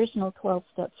 there is no 12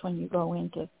 steps when you go in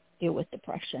to deal with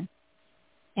depression,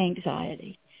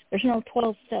 anxiety. There's no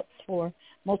 12 steps for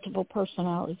multiple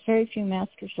personalities. Very few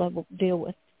master's level deal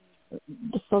with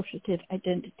dissociative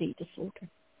identity disorder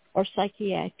or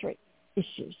psychiatric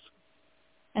issues.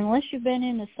 Unless you've been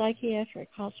in a psychiatric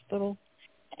hospital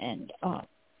and,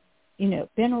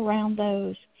 been around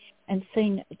those and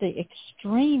seen the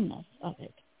extremeness of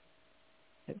it,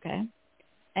 okay,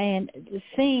 and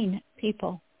seen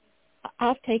people.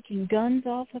 I've taken guns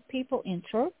off of people in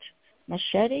church,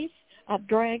 machetes. I've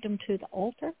dragged them to the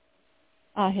altar.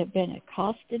 I have been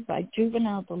accosted by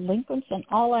juvenile delinquents, and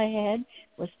all I had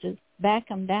was to back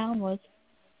them down was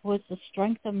the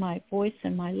strength of my voice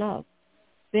and my love.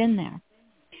 Been there.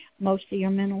 Most of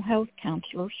your mental health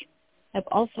counselors have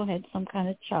also had some kind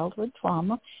of childhood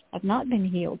trauma, have not been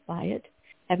healed by it,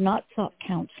 have not sought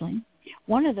counseling.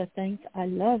 One of the things I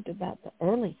loved about the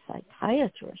early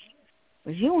psychiatrists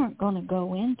was you weren't going to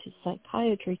go into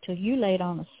psychiatry till you laid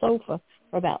on a sofa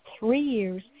for about 3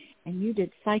 years and you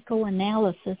did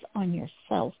psychoanalysis on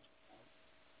yourself,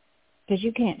 because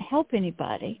you can't help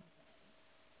anybody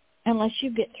unless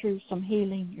you get through some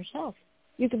healing yourself.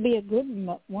 You could be a good,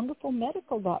 wonderful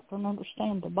medical doctor and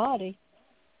understand the body,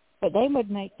 but they would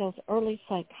make those early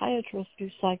psychiatrists do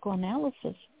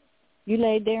psychoanalysis. You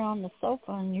laid there on the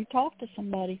sofa and you talked to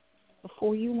somebody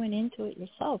before you went into it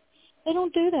yourself. They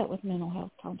don't do that with mental health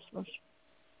counselors.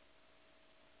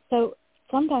 So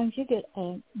sometimes you get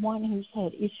one who's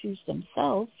had issues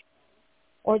themselves,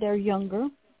 or they're younger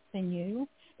than you.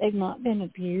 They've not been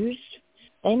abused.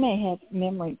 They may have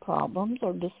memory problems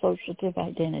or dissociative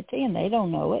identity, and they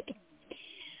don't know it.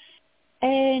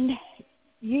 And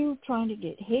you trying to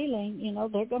get healing,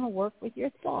 they're going to work with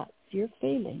your thoughts, your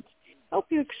feelings, help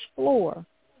you explore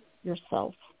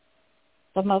yourself.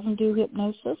 Some of them do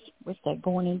hypnosis, which they're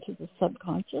going into the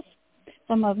subconscious.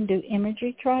 Some of them do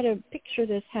imagery, try to picture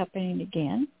this happening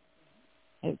again,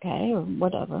 okay, or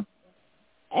whatever.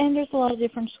 And there's a lot of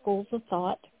different schools of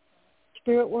thought.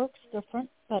 Spirit work's different,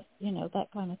 but, that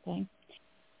kind of thing.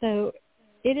 So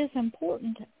it is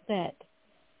important that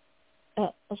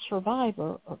a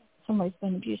survivor or somebody's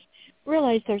been abused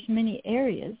realize there's many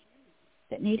areas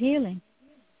that need healing.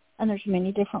 And there's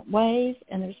many different ways,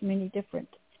 and there's many different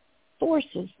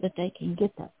sources that they can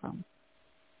get that from.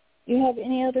 Do you have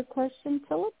any other questions,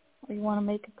 Philip? Or you want to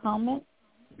make a comment?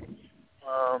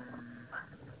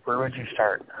 Where would you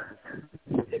start?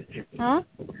 Huh?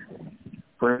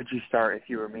 Where would you start if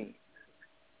you were me?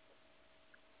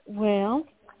 Well,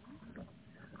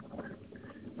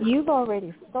 you've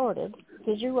already started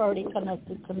because you already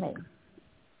connected to me.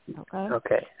 Okay?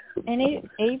 Okay. And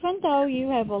even though you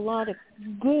have a lot of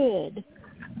good,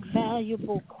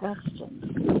 valuable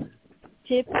questions,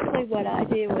 typically what I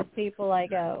do with people, I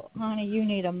go, honey, you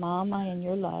need a mama in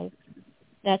your life.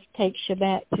 That takes you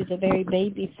back to the very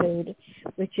baby food,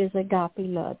 which is agape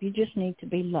love. You just need to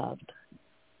be loved,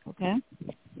 okay?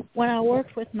 When I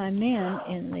worked with my men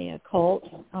in the occult,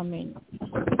 I mean,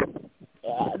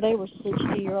 they were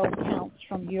 60-year-old counts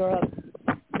from Europe,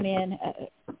 men,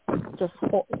 just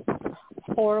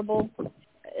horrible,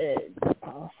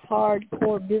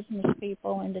 hardcore business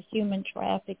people into human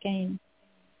trafficking,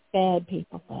 bad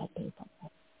people.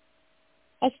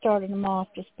 I started them off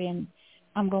just being,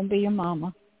 I'm going to be your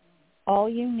mama. All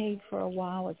you need for a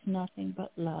while is nothing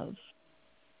but love,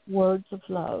 words of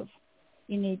love.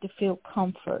 You need to feel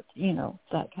comfort,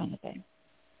 that kind of thing.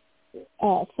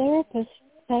 Therapists,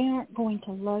 they aren't going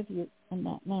to love you in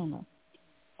that manner.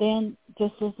 Then,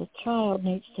 just as a child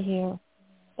needs to hear,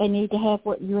 they need to have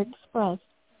what you expressed.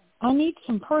 I need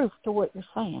some proof to what you're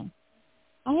saying.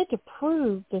 I had to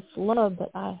prove this love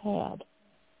that I had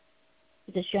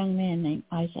to this young man named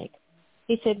Isaac.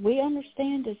 He said, we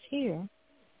understand it's here.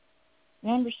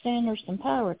 We understand there's some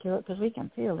power to it because we can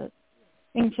feel it.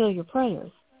 We can feel your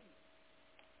prayers.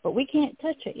 But we can't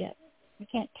touch it yet. We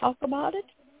can't talk about it.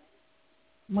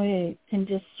 We can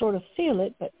just sort of feel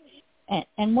it. But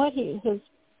and what his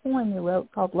poem he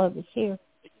wrote called Love is Here,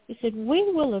 he said,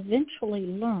 we will eventually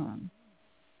learn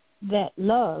that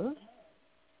love,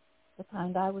 the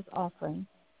kind I was offering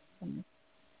from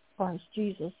Christ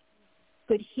Jesus,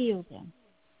 could heal them.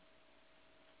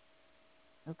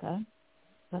 Okay?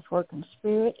 That's working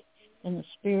spirit, and the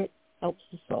spirit helps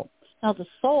the soul. Now, the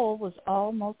soul was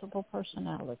all multiple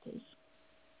personalities.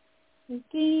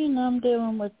 Again, I'm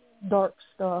dealing with dark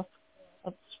stuff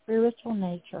of spiritual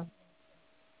nature.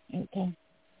 Okay?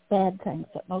 Bad things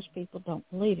that most people don't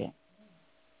believe in.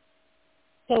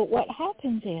 So what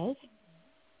happens is,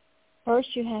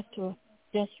 first you have to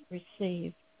just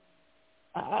receive,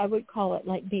 I would call it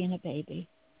like being a baby,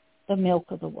 the milk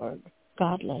of the word.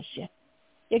 God loves you.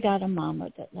 You got a mama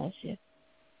that loves you.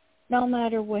 No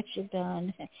matter what you've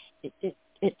done,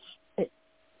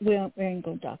 we ain't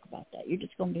going to talk about that. You're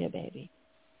just going to be a baby.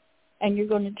 And you're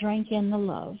going to drink in the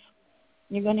love.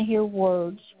 You're going to hear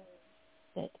words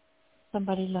that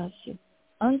somebody loves you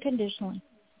unconditionally.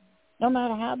 No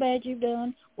matter how bad you've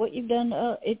done, what you've done,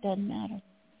 it doesn't matter.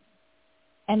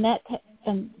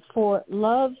 And for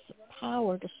love's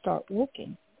power to start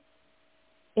working,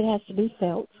 it has to be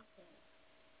felt.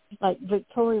 Like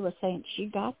Victoria was saying, she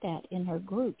got that in her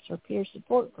groups, her peer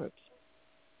support groups.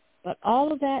 But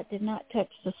all of that did not touch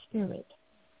the spirit.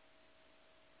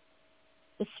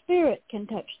 The spirit can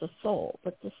touch the soul,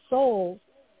 but the soul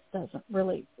doesn't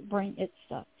really bring its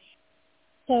stuff.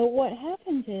 So what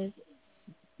happens is,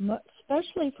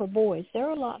 especially for boys, they're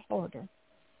a lot harder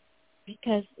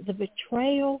because the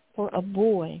betrayal for a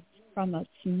boy from its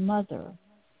mother,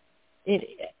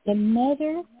 the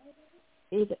mother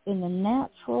in the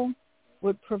natural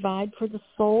would provide for the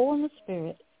soul and the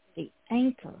spirit the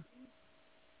anchor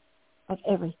of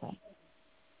everything.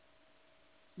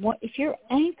 If you're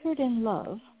anchored in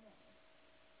love,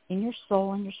 in your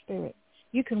soul and your spirit,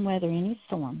 you can weather any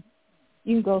storm.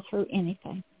 You can go through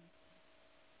anything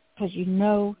because you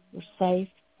know you're safe,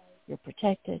 you're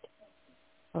protected,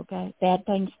 okay? Bad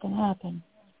things can happen,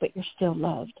 but you're still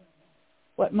loved.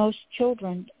 What most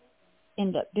children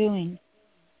end up doing,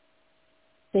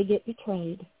 they get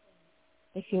betrayed,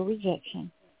 they feel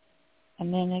rejection,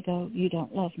 and then they go, you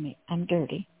don't love me, I'm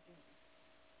dirty.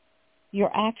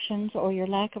 Your actions or your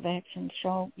lack of actions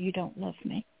show you don't love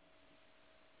me.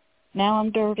 Now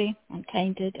I'm dirty, I'm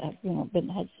tainted, I've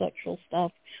had sexual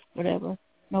stuff, whatever.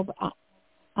 No, but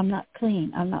I'm not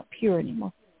clean, I'm not pure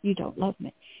anymore. You don't love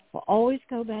me. We'll always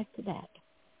go back to that.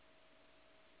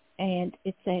 And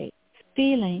it's a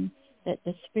feeling that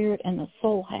the spirit and the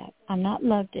soul have. I'm not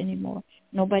loved anymore.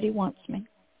 Nobody wants me.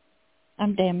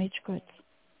 I'm damaged goods.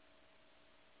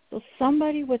 So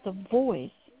somebody with a voice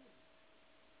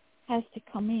has to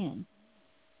come in,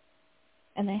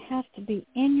 and they have to be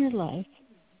in your life.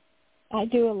 I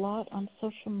do a lot on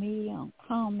social media, on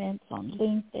comments, on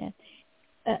LinkedIn.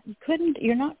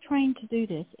 You're not trained to do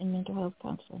this in mental health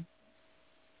counseling.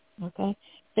 Okay?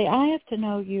 See, I have to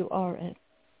know you are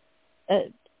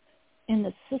in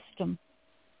the system.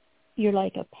 You're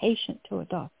like a patient to a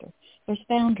doctor. There's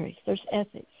boundaries, there's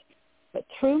ethics. But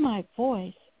through my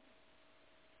voice,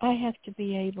 I have to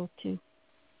be able to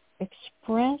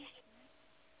express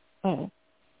a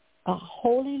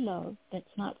holy love that's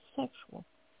not sexual.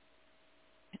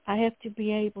 I have to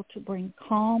be able to bring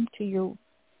calm to your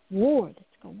war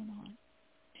that's going on.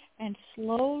 And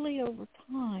slowly over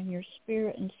time, your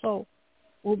spirit and soul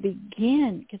will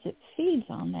begin, because it feeds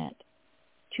on that,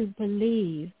 to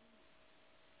believe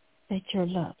that you're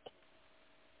loved.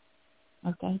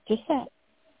 Okay, just that.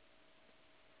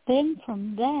 Then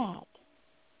from that,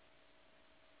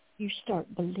 you start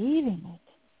believing it.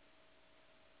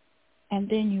 And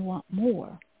then you want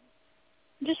more.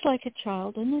 Just like a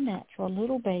child in the natural, a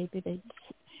little baby,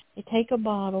 they take a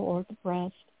bottle or the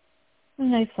breast,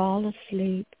 and they fall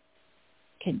asleep,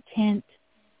 content,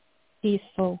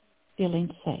 peaceful, feeling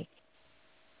safe.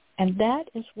 And that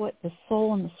is what the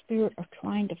soul and the spirit are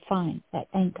trying to find, that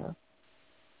anchor.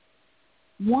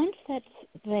 Once that's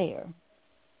there,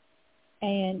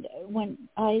 and when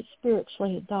I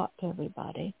spiritually adopt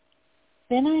everybody,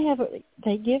 then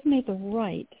they give me the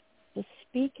right to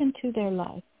speak into their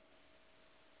life,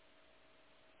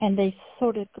 and they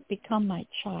sort of become my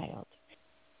child.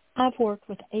 I've worked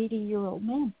with 80-year-old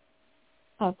men.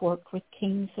 I've worked with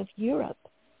kings of Europe.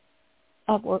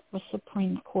 I've worked with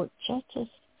Supreme Court judges,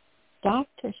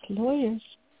 doctors, lawyers,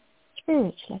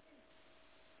 spiritually,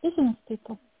 business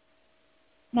people.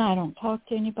 Now, I don't talk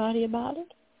to anybody about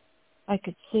it. I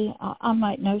could see, I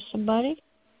might know somebody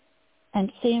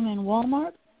and see them in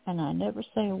Walmart, and I never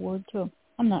say a word to them.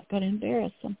 I'm not going to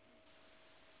embarrass them.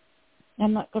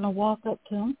 I'm not going to walk up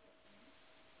to them.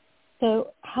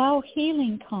 So how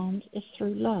healing comes is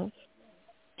through love.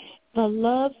 The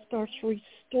love starts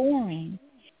restoring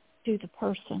to the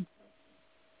person.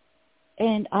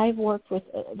 And I've worked with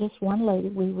this one lady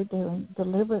we were doing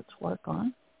deliverance work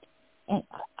on. And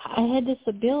I had this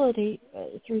ability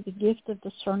through the gift of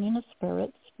discerning a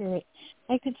spirit.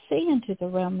 I could see into the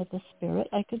realm of the spirit.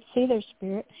 I could see their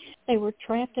spirit. They were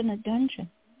trapped in a dungeon,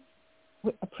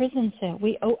 a prison cell.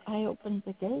 I opened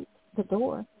the gate, the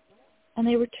door, and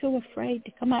they were too afraid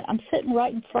to come out. I'm sitting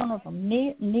right in front of them,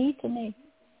 knee to knee.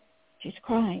 She's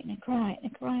crying and crying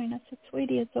and crying. I said,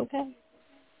 "Sweetie, it's okay.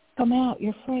 Come out.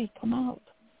 You're free. Come out."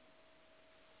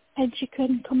 And she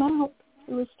couldn't come out.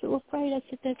 She was too afraid. I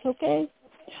said, "That's okay.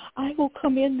 I will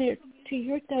come in there to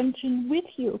your dungeon with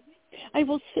you. I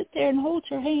will sit there and hold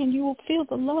your hand. You will feel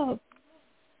the love.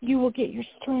 You will get your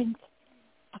strength.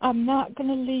 I'm not going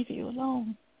to leave you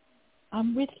alone.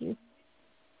 I'm with you.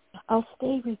 I'll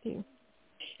stay with you."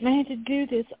 And I had to do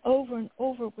this over and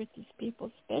over with these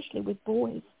people, especially with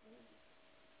boys,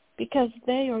 because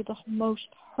they are the most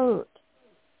hurt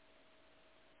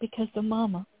because the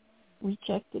mama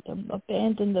rejected them,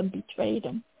 abandoned them, betrayed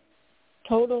them.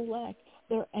 Total lack.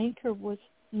 Their anchor was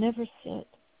never set.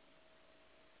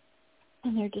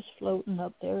 And they're just floating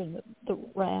up there in the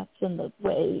rafts and the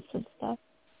waves and stuff.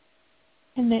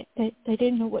 And they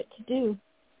didn't know what to do.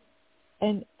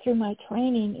 And through my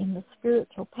training in the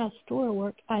spiritual pastoral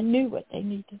work, I knew what they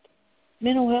needed.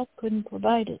 Mental health couldn't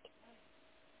provide it.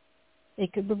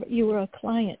 You were a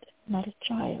client, not a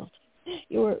child.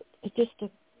 You were just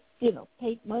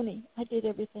paid money. I did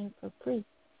everything for free.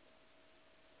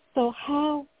 So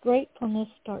how gratefulness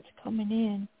starts coming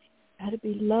in, how to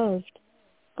be loved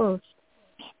first.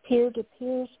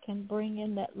 Peer-to-peers can bring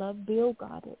in that love. Bill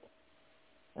got it,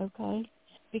 okay?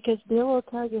 Because Bill will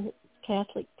tell you his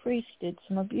Catholic priest did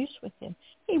some abuse with him.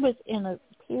 He was in a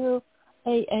peer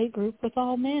AA group with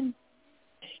all men.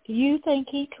 Do you think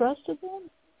he trusted them?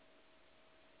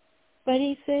 But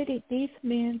he said these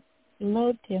men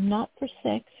loved him, not for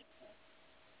sex.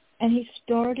 And he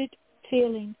started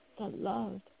feeling the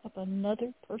love of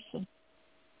another person,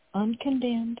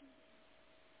 uncondemned,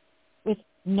 with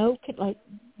no, like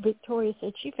Victoria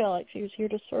said, she felt like she was here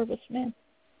to service men.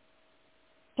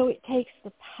 So it takes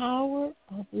the power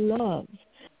of love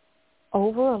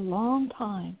over a long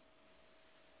time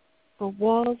for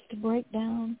walls to break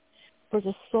down, for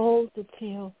the soul to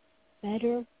feel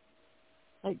better.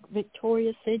 Like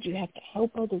Victoria said, you have to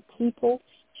help other people.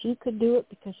 She could do it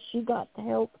because she got the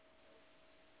help.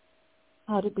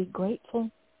 How to be grateful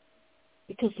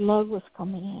because love was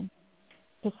coming in.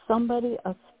 Because somebody,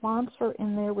 a sponsor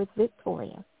in there with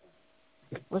Victoria,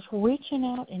 was reaching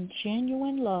out in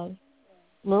genuine love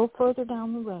a little further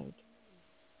down the road.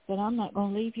 Said, "I'm not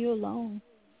going to leave you alone.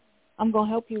 I'm going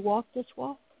to help you walk this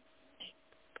walk."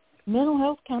 Mental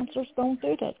health counselors don't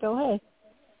do that. Go ahead.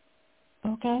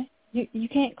 Okay? You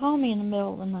can't call me in the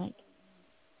middle of the night.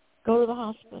 Go to the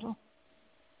hospital.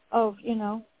 Oh,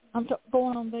 I'm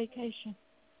going on vacation.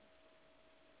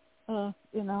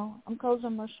 I'm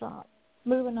closing my shop,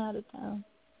 moving out of town.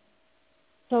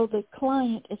 So the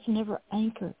client is never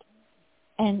anchored.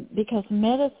 And because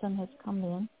medicine has come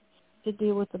in to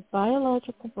deal with the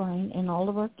biological brain and all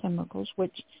of our chemicals,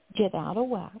 which get out of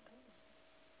whack,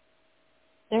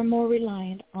 they're more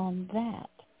reliant on that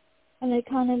And they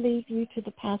kind of leave you to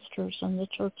the pastors and the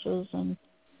churches and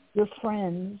your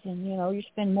friends, and, you know, you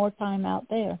spend more time out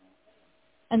there.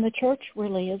 And the church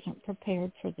really isn't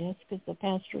prepared for this because the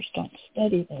pastors don't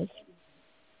study this.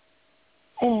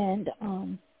 And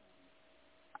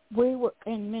we were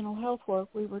in mental health work,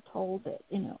 we were told that,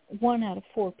 you know, 1 out of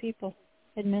 4 people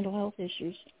had mental health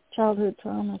issues, childhood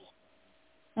traumas.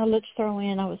 Now let's throw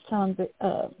in, I was telling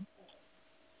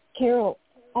Carol,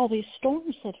 all these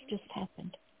storms that have just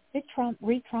happened. It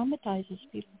re-traumatizes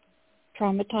people,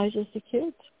 traumatizes the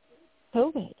kids.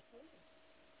 COVID,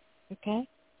 okay?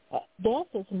 Death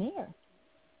is near.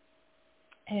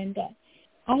 And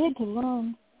I had to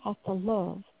learn how to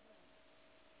love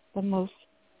the most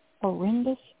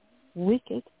horrendous,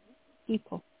 wicked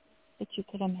people that you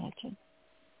could imagine.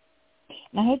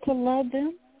 And I had to love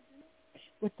them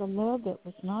with the love that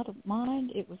was not of mine.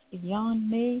 It was beyond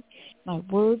me. My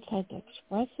words had to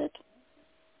express it.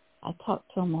 I talked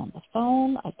to them on the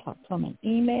phone. I talked to them in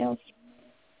emails.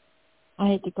 I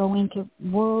had to go into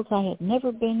worlds I had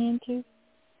never been into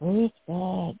with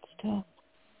bad stuff.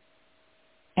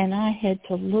 And I had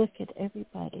to look at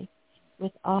everybody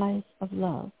with eyes of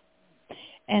love.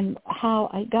 And how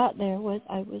I got there was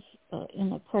I was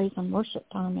in a praise and worship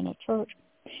time in a church,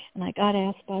 and I got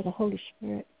asked by the Holy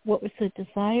Spirit what was the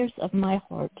desires of my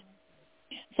heart.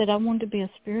 I said I wanted to be a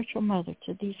spiritual mother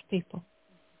to these people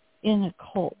in a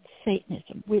cult,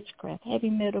 Satanism, witchcraft, heavy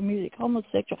metal music,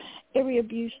 homosexual, every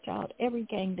abused child, every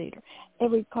gang leader,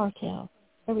 every cartel,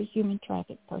 every human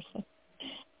trafficked person.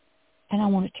 And I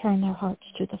want to turn their hearts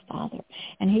to the Father.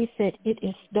 And he said, it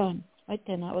is done. Right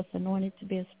then I was anointed to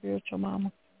be a spiritual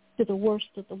mama to the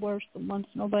worst of the worst, the ones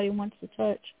nobody wants to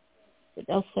touch. But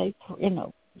they'll say, you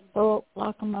know,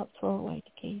 lock them up, throw away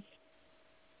the keys.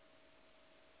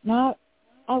 Now,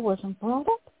 I wasn't brought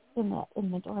up in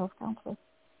mental health counseling.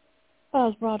 I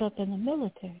was brought up in the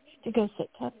military to go set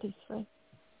captives free,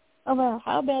 no matter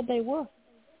how bad they were.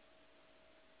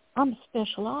 I'm a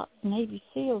special ops, Navy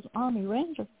SEALs, Army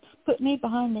Ranger. Put me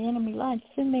behind the enemy lines,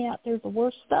 send me out there the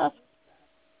worst stuff,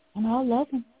 and I'll love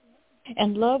them.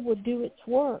 And love would do its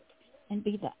work and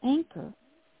be the anchor.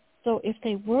 So if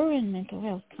they were in mental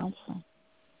health counseling,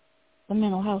 the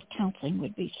mental health counseling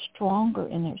would be stronger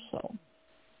in their soul,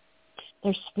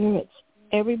 their spirits.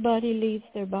 Everybody leaves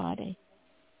their body.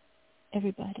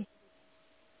 Everybody.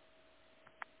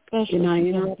 Can I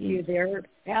interrupt you there,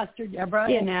 Pastor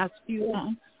Deborah, and ask you?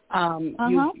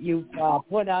 You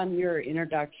put on your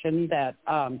introduction that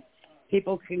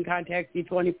people can contact you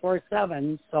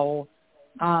 24/7. So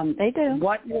they do.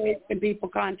 What ways can people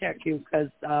contact you?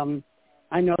 Because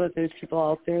I know that there's people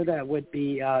out there that would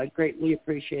be greatly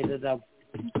appreciative of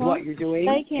what you're doing,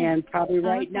 and probably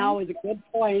right now is a good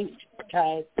point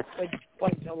to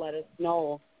let us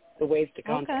know the ways to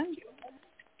contact you.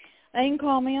 They can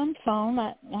call me on the phone.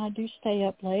 I do stay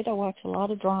up late. I watch a lot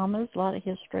of dramas, a lot of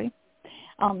history.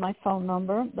 On my phone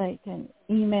number, they can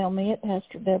email me at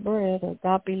Pastor Deborah at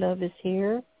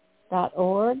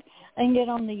agapeloveishere.org. They can get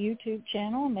on the YouTube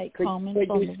channel and make comments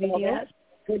on the videos.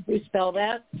 Could you spell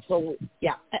that? So,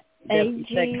 yeah.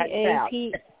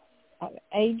 AGAPELOVE,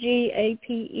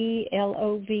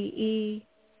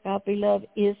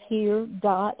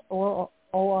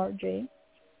 GodBelovedIsHere.org.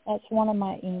 That's one of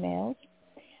my emails.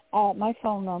 My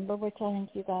phone number, which I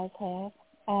think you guys have.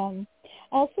 I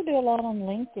also do a lot on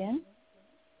LinkedIn.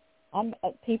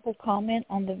 People comment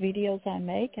on the videos I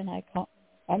make, and I've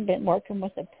been working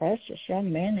with a precious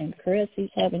young man named Chris.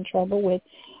 He's having trouble with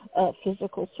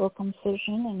physical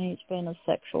circumcision, and he's been a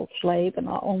sexual slave. And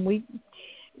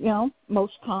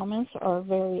most comments are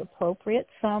very appropriate.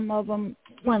 Some of them,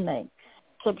 when they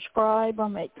subscribe or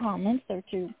make comments, they're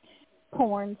to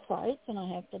porn sites, and I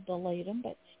have to delete them.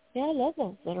 But yeah, I love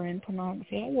those that are in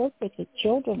pornography. I work with the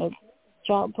children of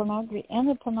child pornography and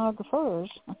the pornographers,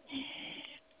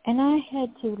 and I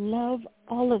had to love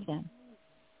all of them.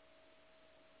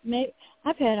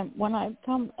 I've had them when I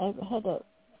had a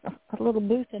little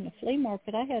booth in the flea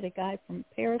market. I had a guy from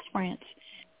Paris, France.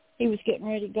 He was getting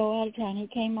ready to go out of town. He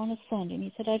came on a Sunday, and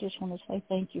he said, I just want to say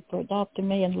thank you for adopting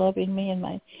me and loving me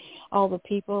and all the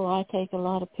people. I take a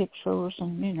lot of pictures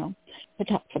and,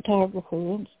 photography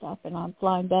and stuff, and I'm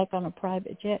flying back on a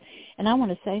private jet. And I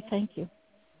want to say thank you.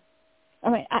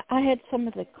 I mean, I had some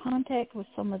of the contact with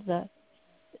some of the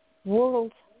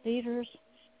world leaders,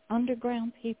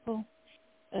 underground people,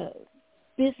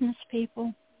 business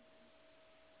people,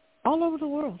 all over the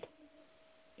world.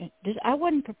 I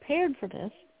wasn't prepared for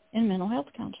this in mental health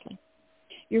counseling.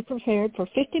 You're prepared for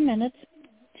 50 minutes,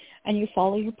 and you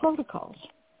follow your protocols.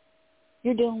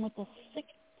 You're dealing with a sick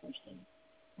person,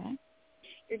 right?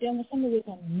 You're dealing with somebody with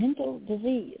a mental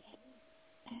disease.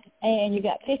 and you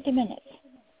got 50 minutes,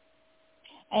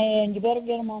 and you better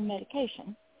get them on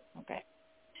medication, okay?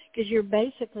 Because you're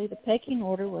basically, the pecking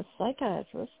order was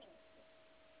psychiatrist,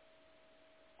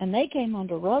 and they came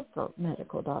under rubber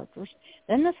medical doctors,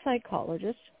 then the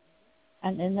psychologist,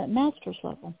 and then the master's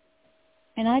level.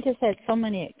 And I just had so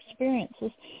many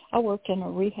experiences. I worked in a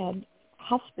rehab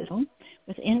hospital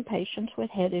with inpatients with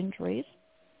head injuries,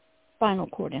 spinal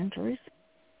cord injuries,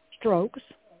 strokes.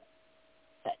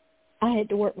 I had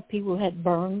to work with people who had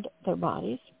burned their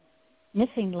bodies,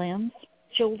 missing limbs,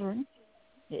 children.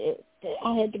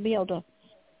 I had to be able to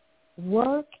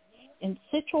work in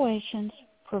situations,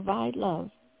 provide love.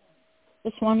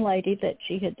 This one lady that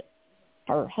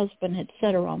her husband had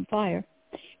set her on fire.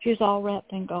 She was all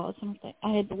wrapped in gauze and everything.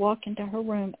 I had to walk into her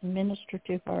room and minister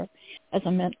to her as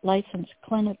a licensed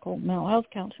clinical mental health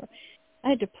counselor. I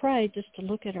had to pray just to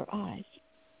look at her eyes.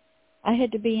 I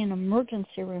had to be in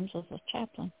emergency rooms as a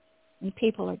chaplain, and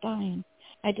people are dying.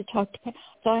 I had to talk to people.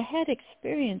 So I had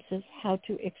experiences how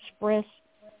to express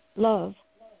love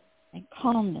and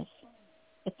calmness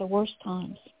at the worst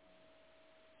times.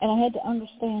 And I had to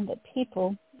understand that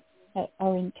people that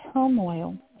are in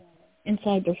turmoil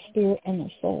inside their spirit and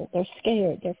their soul. They're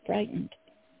scared. They're frightened.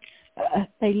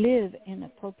 They live in a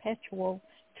perpetual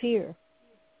fear,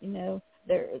 you know.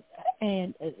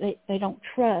 They don't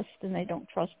trust, and they don't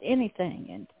trust anything.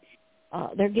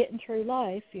 And they're getting through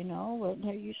life, you know.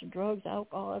 They're using drugs,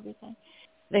 alcohol, everything.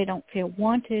 They don't feel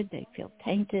wanted. They feel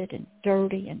tainted and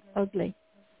dirty and ugly,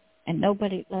 and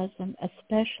nobody loves them,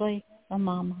 especially a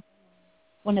mama.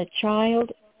 When a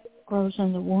child grows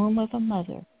in the womb of a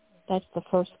mother, that's the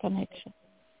first connection.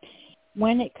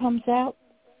 When it comes out,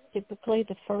 typically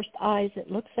the first eyes it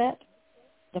looks at,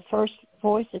 the first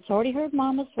voice, it's already heard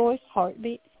mama's voice,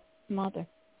 heartbeat, mother.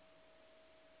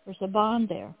 There's a bond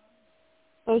there,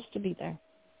 supposed to be there.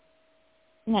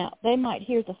 Now, they might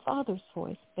hear the father's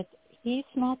voice, but he's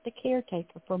not the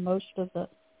caretaker for most of the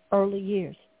early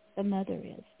years. The mother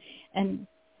is. And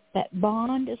that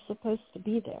bond is supposed to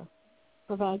be there,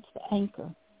 provides the anchor,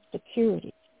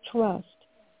 security, trust,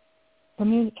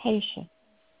 communication.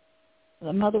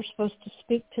 The mother's supposed to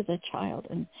speak to the child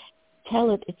and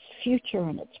tell it its future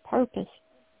and its purpose,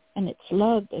 and it's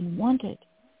loved and wanted.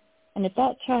 And if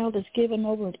that child is given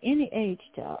over at any age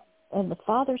and the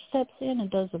father steps in and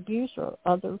does abuse, or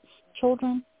other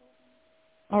children,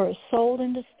 or is sold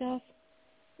into stuff,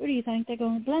 who do you think they're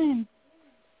going to blame?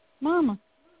 Mama.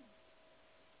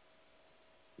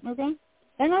 Okay?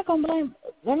 They're not going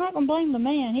to blame the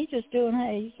man. He's just doing,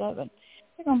 hey, he's loving.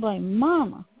 They're going to blame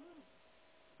mama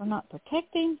for not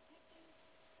protecting,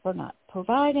 for not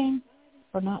providing,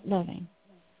 for not loving.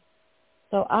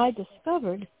 So I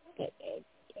discovered that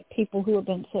people who have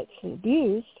been sexually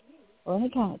abused or any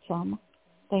kind of trauma,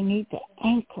 they need to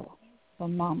anchor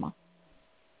from mama.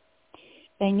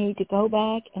 They need to go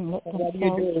back and let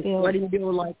themselves feel. What do you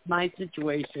do like my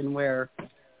situation where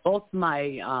both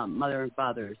my mother and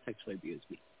father sexually abused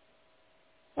me?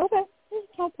 Okay, there's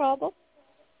no problem.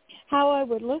 How I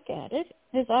would look at it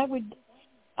is I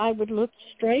would look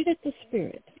straight at the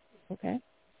spirit, okay?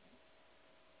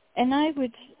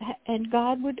 And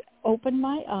God would open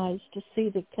my eyes to see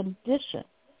the condition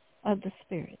of the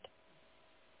spirit.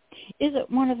 Is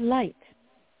it one of light?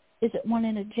 Is it one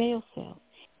in a jail cell?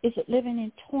 Is it living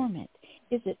in torment?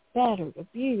 Is it battered,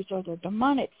 abused, or are there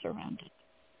demonics around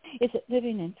it? Is it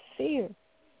living in fear?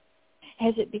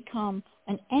 Has it become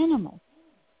an animal?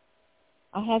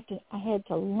 I had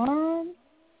to learn,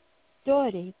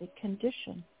 study the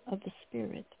condition of the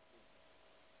spirit.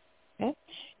 Okay?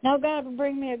 Now God will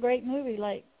bring me a great movie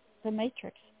like The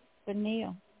Matrix with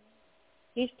Neo.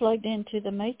 He's plugged into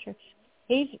the Matrix.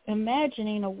 He's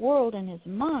imagining a world in his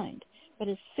mind, but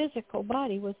his physical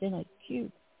body was in a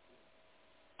cube.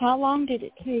 How long did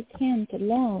it take him to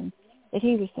learn that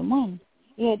he was the one?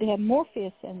 He had to have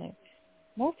Morpheus in there.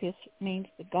 Morpheus means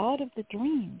the god of the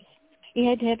dreams. He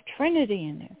had to have Trinity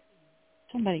in there,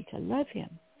 somebody to love him,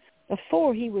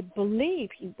 before he would believe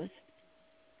he was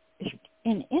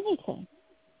in anything.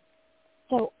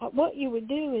 So what you would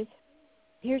do is,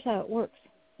 here's how it works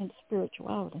in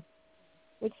spirituality.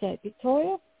 Would say,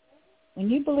 Victoria, when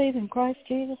you believe in Christ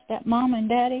Jesus, that mom and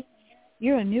daddy,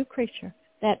 you're a new creature.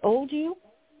 That old you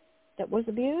that was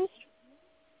abused,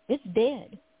 it's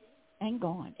dead and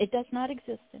gone. It does not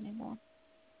exist anymore.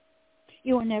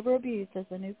 You were never abused as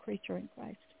a new creature in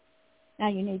Christ. Now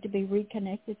you need to be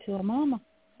reconnected to a mama,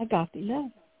 agape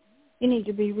love. You need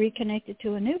to be reconnected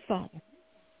to a new father,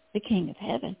 the King of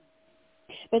Heaven.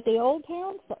 But the old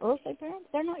parents, the earthly parents,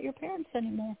 they're not your parents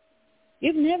anymore.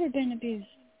 You've never been abused.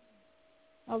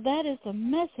 Now that is the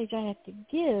message I have to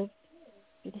give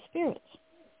to the spirits.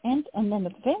 And then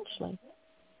eventually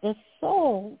the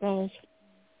soul goes,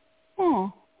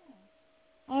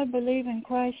 I believe in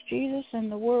Christ Jesus,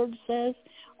 and the Word says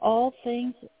all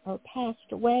things are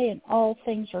passed away and all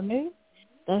things are new.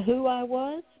 The who I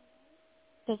was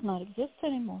does not exist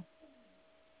anymore.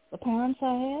 The parents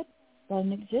I had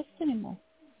doesn't exist anymore,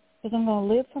 because I'm going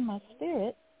to live from my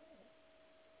spirit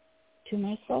to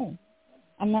my soul.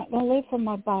 I'm not going to live from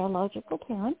my biological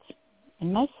parents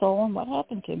and my soul and what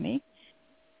happened to me.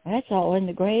 That's all in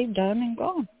the grave, done and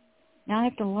gone. Now I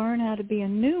have to learn how to be a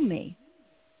new me.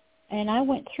 And I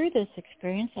went through this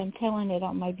experience. I'm telling it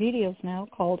on my videos now,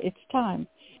 called It's Time.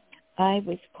 I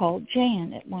was called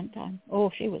Jan at one time. Oh,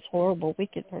 she was a horrible,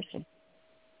 wicked person.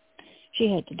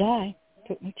 She had to die. It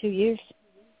took me 2 years.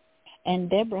 And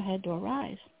Deborah had to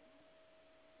arise.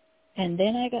 And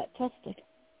then I got tested.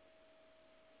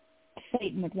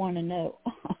 Satan would want to know,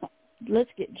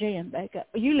 let's get Jan back up.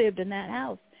 You lived in that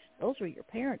house. Those were your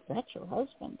parents. That's your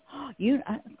husband.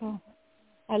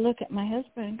 I look at my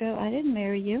husband and go, I didn't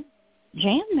marry you.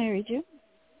 Jan married you.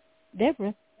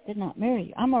 Deborah did not marry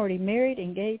you. I'm already married,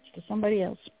 engaged to somebody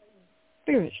else,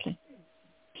 spiritually.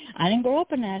 I didn't grow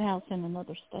up in that house in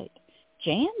another state.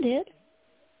 Jan did.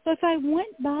 So if I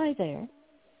went by there,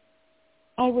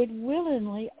 I would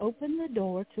willingly open the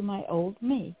door to my old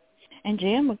me. And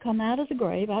Jan would come out of the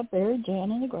grave. I buried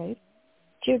Jan in the grave.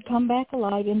 She would come back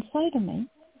alive inside of me.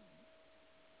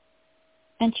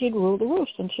 And she'd rule the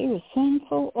roost. And she was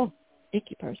sinful,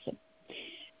 icky person.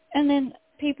 And then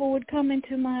people would come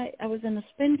into I was in a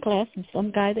spin class, and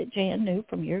some guy that Jan knew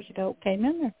from years ago came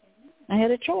in there. I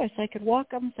had a choice. I could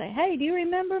walk up and say, hey, do you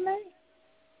remember me?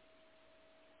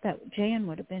 That Jan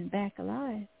would have been back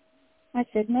alive. I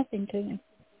said nothing to him.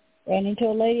 Ran into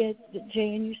a lady that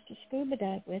Jan used to scuba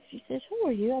dive with. She says, who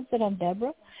are you? I said, I'm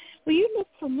Deborah. Well, you look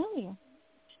familiar.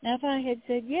 Now, if I had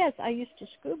said, yes, I used to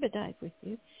scuba dive with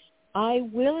you, I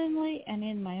willingly and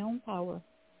in my own power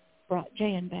brought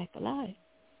Jan back alive.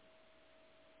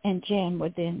 And Jan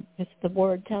would then, as the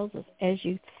Word tells us, as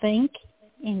you think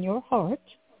in your heart,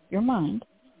 your mind,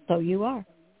 so you are.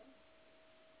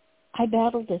 I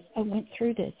battled this. I went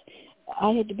through this.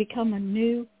 I had to become a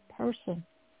new person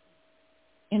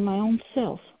in my own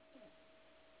self.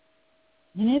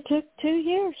 And it took 2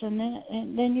 years, and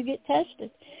then you get tested.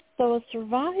 So a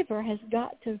survivor has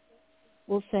got to,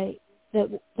 we'll say, that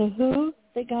the who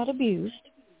that got abused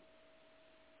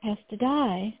has to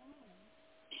die,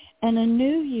 and a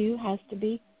new you has to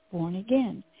be born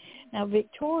again. Now,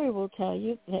 Victoria will tell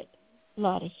you that a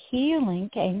lot of healing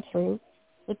came through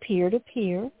the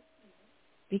peer-to-peer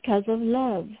because of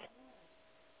love.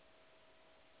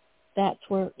 That's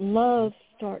where love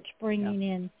starts bringing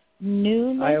in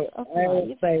newness of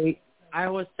life. I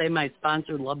always say my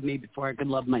sponsor loved me before I could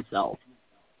love myself.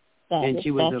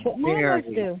 She was a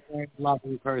very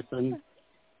loving person.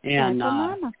 And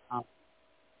Mama.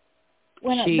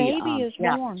 When a baby is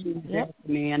born. She was there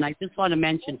for me. And I just want to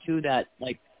mention, too, that,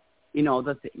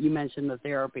 you mentioned the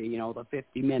therapy, the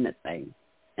 50-minute thing.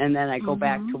 And then I go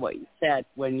back to what you said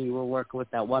when you were working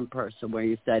with that one person where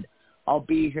you said, I'll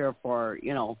be here for,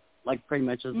 pretty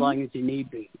much as long as you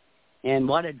need me. And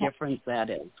what a difference that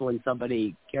is when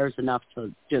somebody cares enough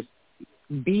to just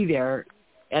be there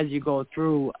as you go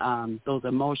through those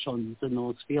emotions and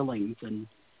those feelings. And,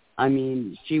 I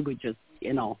mean, she would just,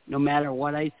 no matter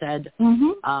what I said,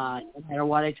 no matter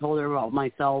what I told her about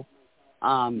myself,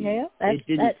 it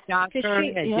didn't shock her.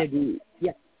 It didn't,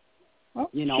 Well,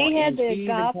 she had the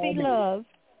agape love.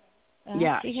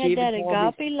 She had that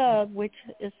agape love, which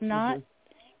is not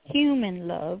human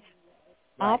love,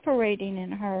 operating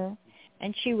in her,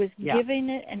 and she was giving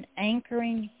it and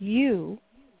anchoring you.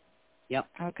 Yep.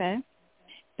 Okay?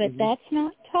 But that's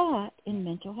not taught in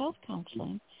mental health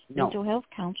counseling. No. Mental health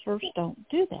counselors don't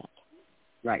do that.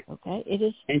 Right. Okay? It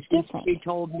is different. She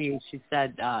told me, she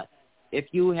said, if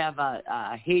you have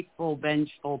a hateful,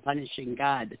 vengeful, punishing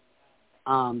God,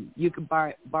 you can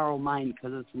borrow mine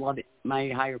because it's loving. My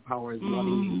higher power is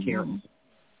loving and caring.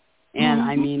 And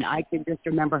I mean, I can just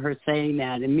remember her saying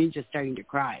that and me just starting to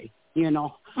cry. It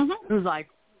was like,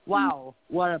 wow,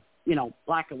 what a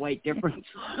black and white difference.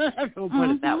 We'll put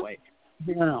it that way.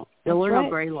 There were no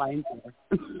gray lines there.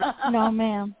 No,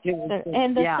 ma'am.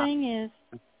 And the thing is,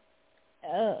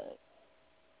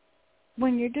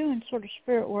 when you're doing sort of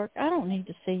spirit work, I don't need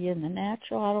to see you in the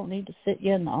natural. I don't need to sit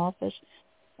you in the office.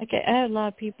 Okay, I had a lot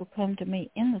of people come to me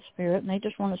in the spirit, and they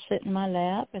just want to sit in my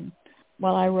lap and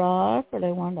while I rock, or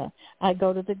they want to. I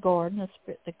go to the Garden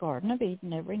of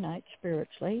Eden every night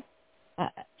spiritually.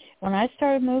 When I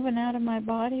started moving out of my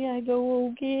body, I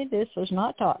go, okay, this was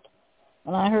not taught.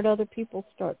 When I heard other people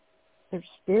start their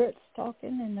spirits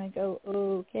talking, and I go,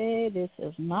 okay, this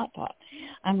is not taught.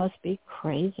 I must be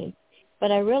crazy.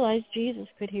 But I realized Jesus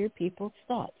could hear people's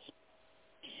thoughts.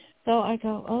 So I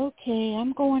go, okay,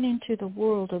 I'm going into the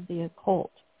world of the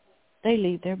occult. They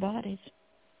leave their bodies.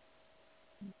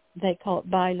 They call it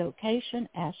bilocation,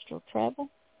 astral travel.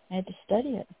 I had to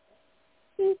study it.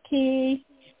 Okay.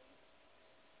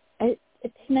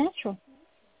 It's natural.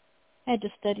 I had to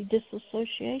study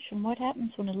disassociation. What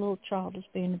happens when a little child is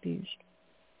being abused?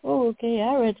 Oh, okay,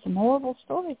 I read some horrible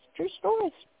stories, true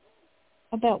stories,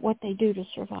 about what they do to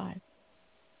survive.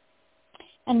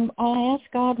 And I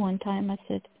asked God one time, I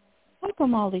said, how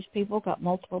come all these people got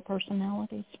multiple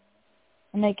personalities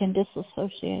and they can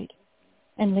disassociate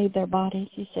and leave their bodies?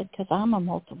 He said, because I'm a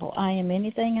multiple. I am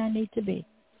anything I need to be.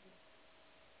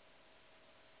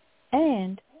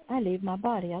 And I leave my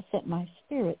body. I set my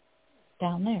spirit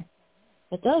down there.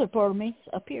 But the other part of me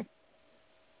is up here.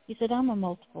 He said, I'm a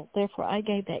multiple. Therefore, I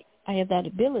have that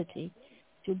ability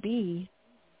to be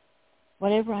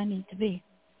whatever I need to be.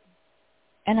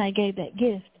 And I gave that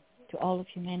gift to all of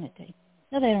humanity.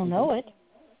 Now, they don't know it.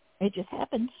 It just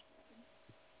happens.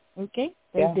 Okay?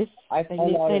 They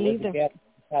leave their...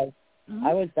 because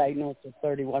I was diagnosed with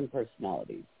 31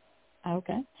 personalities.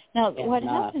 Okay. Now, what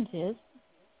happens is,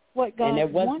 what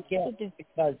God wants to do...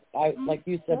 Because, like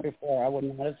you said before, I would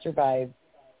not have survived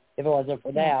if it wasn't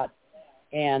for that.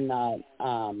 And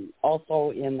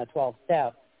also in the 12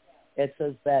 steps, it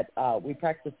says that we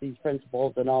practice these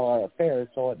principles in all our affairs,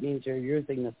 so it means you're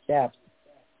using the steps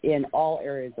in all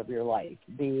areas of your life,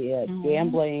 be it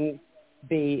gambling,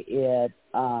 be it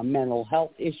mental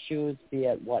health issues, be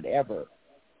it whatever.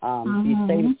 These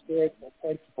same spiritual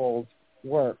principles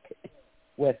work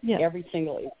with every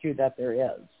single issue that there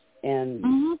is.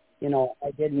 And, you know,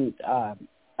 I didn't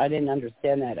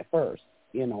understand that at first,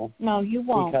 you know. No, you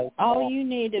won't. Because, all you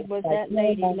needed was that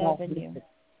lady loving you.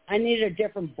 I needed a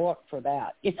different book for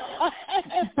that, you know,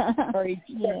 for each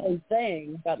different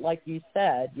thing. But like you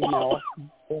said, you know,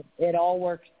 it all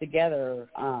works together,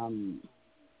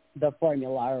 the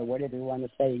formula or whatever you want to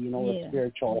say, you know,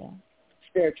 the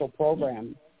spiritual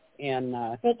program. And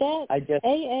but that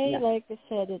AA, like I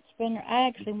said, I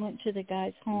actually went to the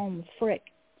guy's home, Frick,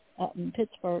 up in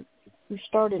Pittsburgh, who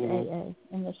started AA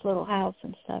in this little house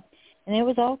and stuff. And it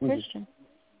was all Christian.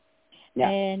 Yeah.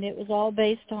 And it was all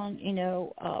based on, you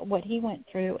know, what he went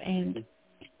through. And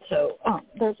so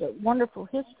there's a wonderful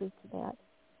history to that.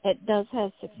 It does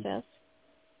have success.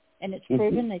 And it's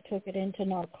proven they took it into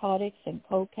narcotics and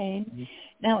cocaine.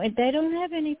 Now, they don't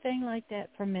have anything like that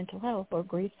for mental health or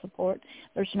grief support.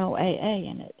 There's no AA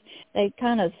in it. They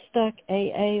kind of stuck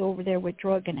AA over there with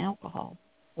drug and alcohol.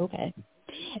 Okay.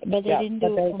 But they didn't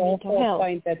do it for mental health.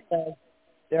 Point that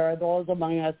there are those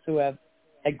among us who have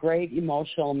a great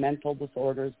emotional mental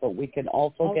disorders, but we can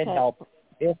also get help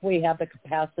if we have the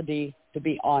capacity to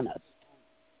be honest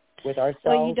with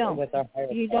ourselves and with our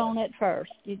higher You don't at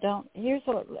first. You don't. Here's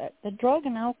what the drug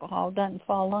and alcohol doesn't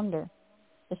fall under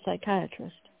the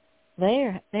psychiatrist.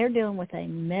 They're dealing with a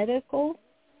medical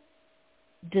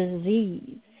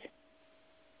disease,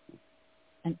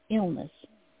 an illness.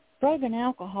 Drug and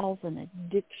alcohol is an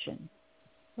addiction.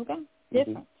 Okay?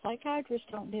 Different. Psychiatrists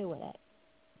don't deal with that.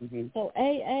 So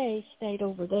AA stayed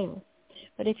over there.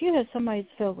 But if you have somebody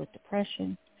that's filled with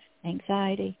depression,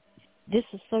 anxiety,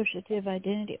 dissociative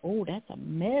identity, that's a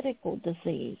medical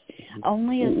disease.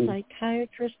 Only a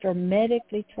psychiatrist or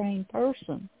medically trained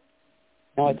person.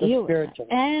 No, it's a spiritual.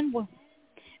 And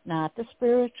not the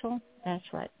spiritual. That's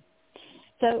right.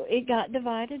 So it got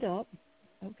divided up.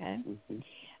 Okay.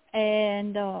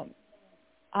 And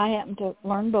I happened to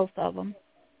learn both of them.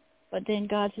 But then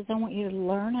God says, I want you to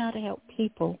learn how to help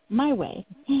people my way.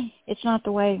 It's not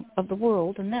the way of the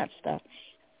world and that stuff.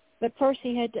 But first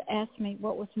he had to ask me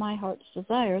what was my heart's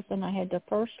desires, and I had to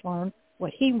first learn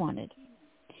what he wanted.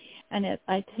 And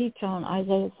I teach on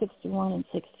Isaiah 61 and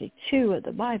 62 of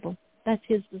the Bible. That's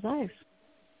his desires.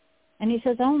 And he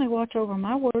says, I only watch over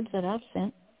my words that I've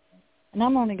sent, and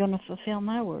I'm only going to fulfill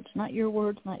my words, not your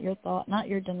words, not your thought, not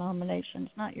your denominations,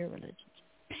 not your religions.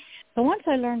 So once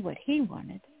I learned what he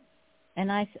wanted, and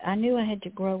I knew I had to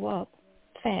grow up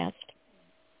fast,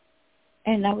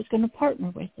 and I was going to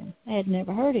partner with him. I had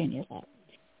never heard any of that.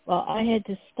 Well, I had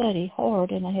to study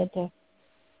hard, and I had to,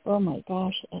 oh, my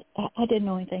gosh, I didn't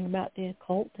know anything about the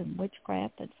occult and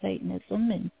witchcraft and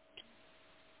Satanism and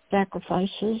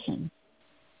sacrifices and,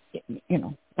 you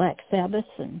know, Black Sabbath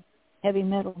and heavy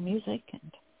metal music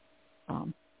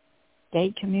and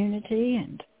gay community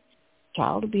and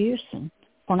child abuse and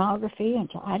pornography. And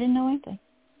I didn't know anything.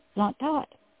 It's not taught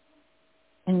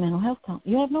in mental health.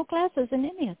 You have no classes in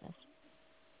any of this.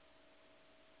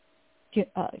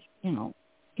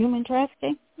 human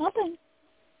trafficking, nothing.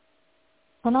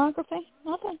 Pornography,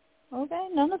 nothing. Okay,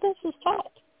 none of this is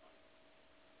taught.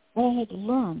 But I had to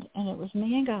learn, and it was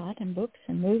me and God and books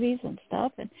and movies and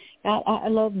stuff. And God, I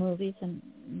love movies and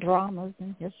dramas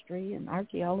and history and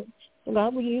archaeology. So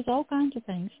God would use all kinds of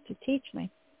things to teach me.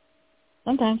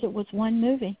 Sometimes it was one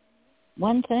movie,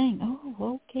 one thing.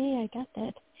 Oh, okay, I got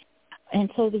that. And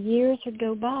so the years would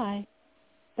go by,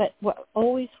 but what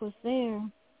always was there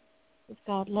is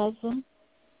God loves them,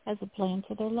 has a plan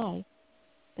for their life.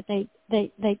 But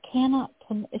they cannot,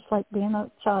 it's like being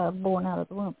a child born out of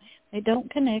the womb. They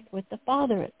don't connect with the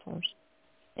father at first.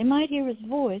 They might hear his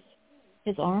voice.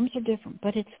 His arms are different,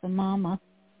 but it's the mama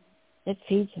that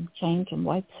feeds them, changes them,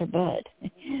 wipes their butt.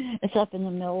 It's up in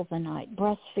the middle of the night,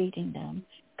 breastfeeding them,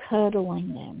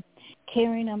 cuddling them,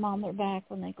 carrying them on their back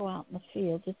when they go out in the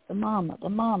fields. It's the mama.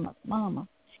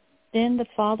 Then the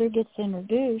father gets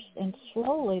introduced, and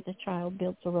slowly the child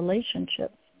builds a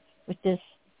relationship with this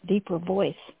deeper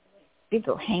voice,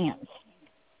 bigger hands.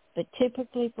 But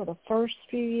typically for the first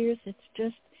few years, it's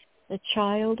just the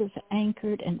child is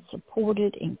anchored and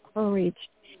supported, encouraged.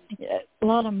 A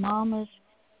lot of mamas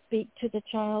speak to the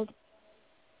child.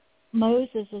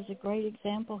 Moses is a great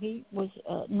example. He was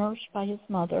nursed by his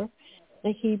mother,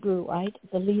 the Hebrew, right,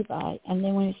 the Levi, and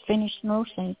then when he finished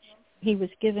nursing, he was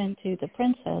given to the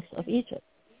princess of Egypt.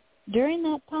 During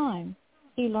that time,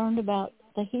 he learned about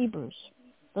the Hebrews,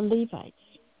 the Levites.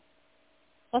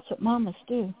 That's what mamas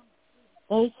do.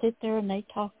 They sit there and they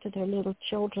talk to their little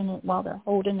children while they're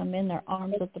holding them in their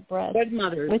arms at the breast. Good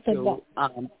mothers do.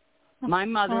 My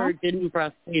mother didn't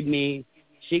breastfeed me.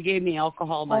 She gave me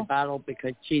alcohol in my bottle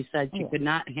because she said she could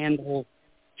not handle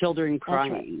children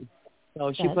crying.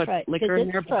 So she put liquor in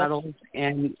their bottles,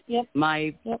 and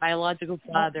my biological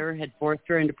father had forced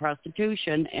her into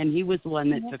prostitution, and he was the one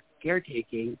that took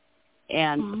caretaking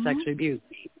and sexually abused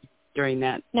me during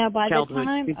that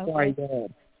childhood before I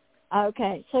did.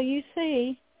 Okay, so you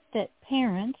see that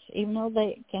parents, even though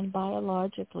they can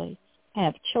biologically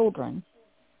have children,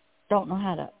 don't know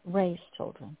how to raise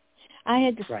children. I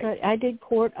had to study.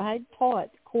 I taught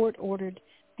court-ordered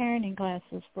parenting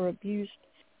classes for abused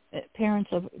parents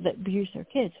that abuse their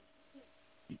kids.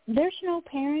 There's no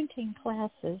parenting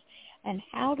classes on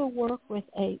how to work with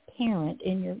a parent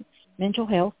in your mental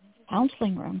health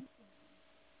counseling room.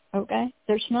 Okay?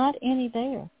 There's not any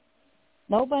there.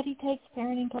 Nobody takes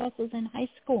parenting classes in high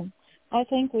school. I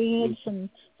think we had some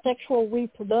sexual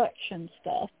reproduction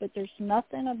stuff, but there's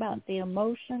nothing about the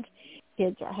emotions.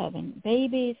 Kids are having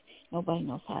babies. Nobody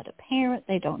knows how to parent.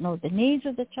 They don't know the needs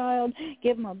of the child.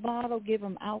 Give them a bottle, give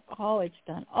them alcohol. It's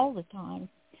done all the time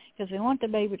because we want the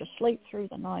baby to sleep through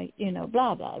the night,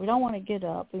 blah, blah. We don't want to get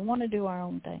up. We want to do our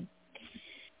own thing.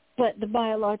 But the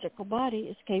biological body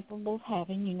is capable of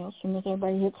having, as soon as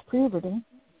everybody hits puberty,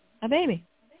 a baby.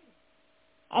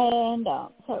 And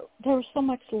so there was so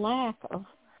much lack of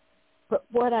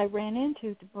what I ran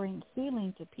into to bring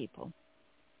healing to people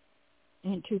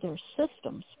into their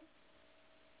systems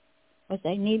was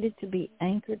they needed to be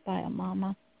anchored by a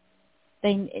mama.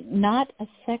 Not a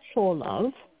sexual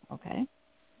love, okay?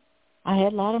 I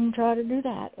had a lot of them try to do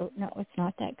that. No, it's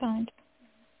not that kind.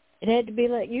 It had to be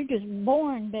like, you're just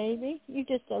born, baby. You're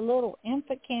just a little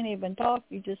infant, can't even talk.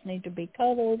 You just need to be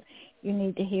cuddled. You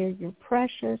need to hear you're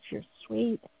precious, you're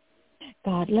sweet.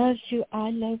 God loves you. I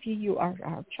love you. You are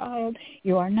our child.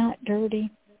 You are not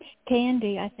dirty.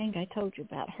 Candy, I think I told you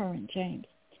about her and James.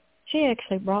 She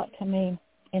actually brought to me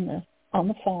on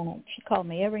the phone. She called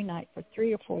me every night for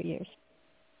 3 or 4 years.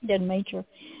 Did major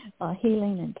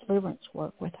healing and deliverance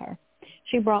work with her.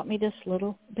 She brought me this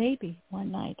little baby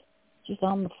one night. She's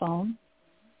on the phone,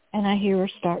 and I hear her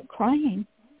start crying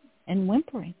and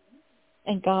whimpering.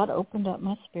 And God opened up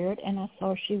my spirit, and I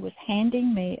saw she was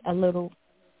handing me a little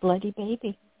bloody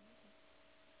baby.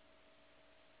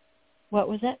 What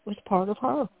was that? It was part of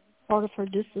her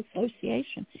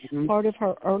disassociation, part of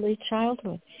her early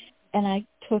childhood. And I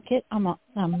took it. I'm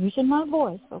using my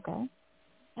voice, okay?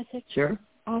 I said, sure.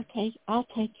 I'll take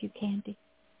you, Candy.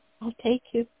 I'll take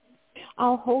you.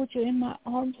 I'll hold you in my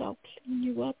arms. I'll clean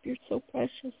you up. You're so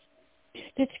precious.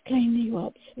 Let's clean you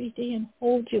up, sweetie, and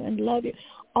hold you and love you.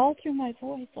 All through my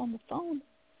voice on the phone.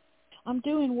 I'm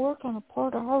doing work on a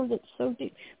part of her that's so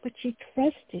deep. But she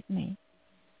trusted me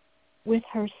with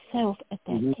herself at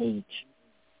that age.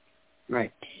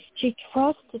 Right. She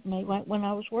trusted me. When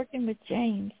I was working with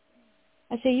James,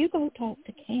 I said, you go talk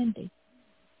to Candy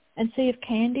and see if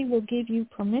Candy will give you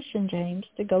permission, James,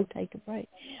 to go take a break.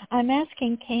 I'm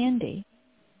asking Candy,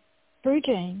 through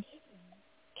James,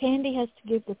 Candy has to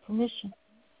give the permission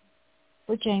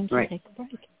for James to take a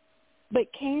break. But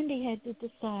Candy had to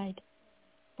decide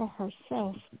for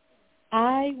herself.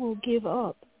 I will give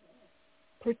up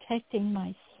protecting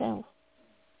myself.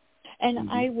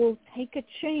 And I will take a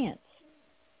chance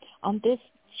on this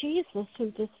Jesus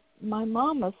who just my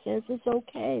mama says is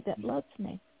okay, that loves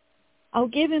me. I'll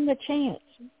give him a chance.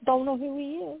 Don't know who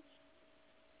he is.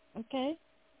 Okay?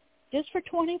 Just for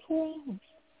 24 hours.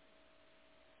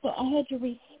 So I had to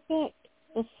respect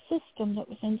the system that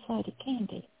was inside of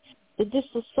Candy, the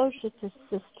dissociative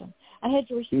system. I had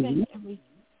to respect every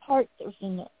part that was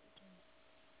in it.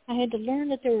 I had to learn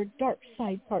that there were dark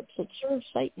side parts that served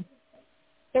Satan.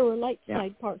 There were light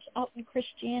side parts out in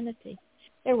Christianity.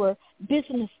 There were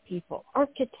business people,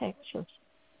 architectures.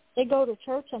 They go to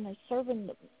church and they're serving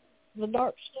the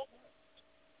dark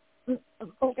stuff,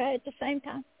 okay, at the same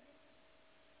time.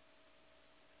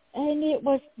 And it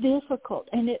was difficult,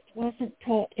 and it wasn't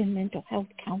taught in mental health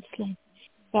counseling.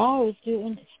 So I was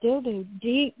still do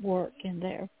deep work in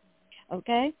there,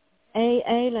 okay?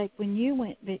 AA, like when you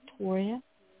went, Victoria,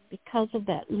 because of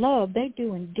that love, they're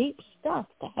doing deep stuff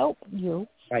to help you,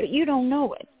 but you don't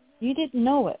know it. You didn't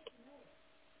know it,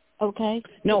 okay?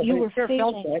 No, you but were sure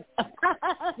felt feeling it.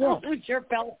 It sure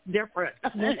felt different.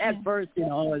 At first, it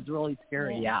was really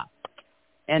scary,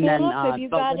 And then, have you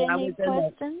got when any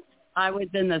questions? I was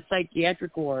in the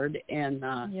psychiatric ward, and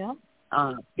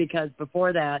because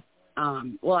before that,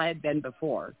 I had been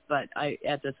before, but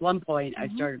at this one point, I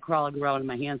started crawling around on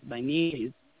my hands and my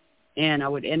knees, and I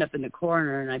would end up in the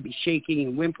corner, and I'd be shaking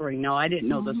and whimpering. Now, I didn't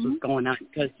know this was going on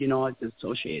because, I was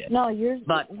dissociated. No,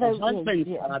 But my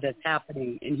husband saw this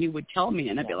happening, and he would tell me,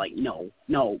 and I'd be like, no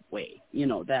way,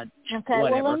 that okay,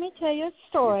 whatever. well, let me tell you a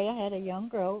story. I had a young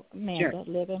girl, Amanda,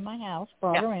 live in my house,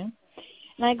 brought her in.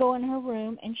 And I go in her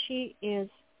room, and she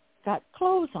got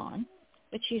clothes on,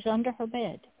 but she's under her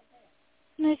bed.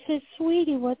 And I said,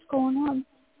 sweetie, what's going on?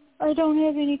 I don't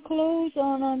have any clothes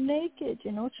on. I'm naked.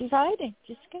 She's hiding.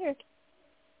 She's scared.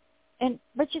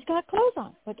 But she's got clothes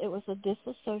on. But it was a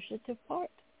dissociative part.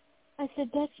 I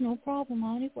said, that's no problem,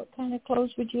 honey. What kind of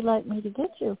clothes would you like me to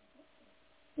get you?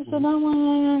 She said, I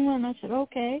want. I said,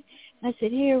 okay. And I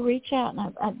said, here, reach out.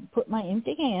 And I put my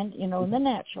empty hand, in the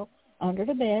natural, under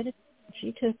the bed.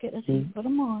 She took it. I said, put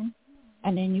them on,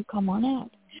 and then you come on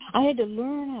out. I had to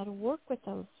learn how to work with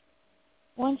those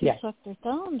ones who sucked their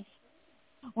thumbs,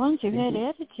 ones who had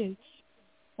attitudes,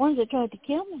 ones that tried to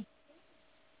kill me,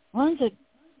 ones that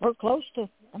were close to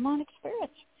demonic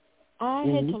spirits. I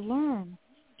had to learn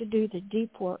to do the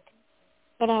deep work.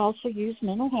 But I also used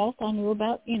mental health. I knew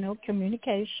about,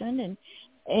 communication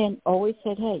and always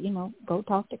said, hey, go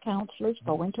talk to counselors,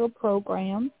 go into a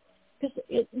program. Because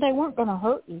they weren't going to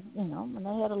hurt you, and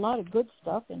they had a lot of good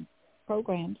stuff in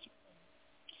programs.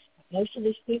 Most of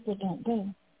these people don't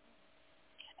do.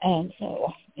 And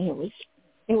so it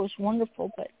was wonderful.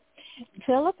 But,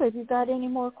 Philip, have you got any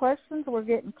more questions? We're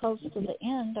getting close to the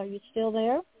end. Are you still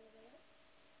there?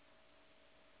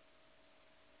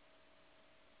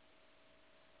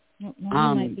 No, you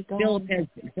might be gone.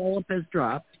 Philip has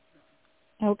dropped.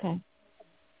 Okay.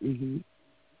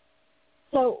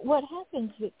 So what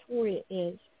happens, Victoria,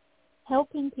 is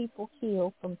helping people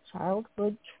heal from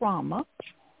childhood trauma,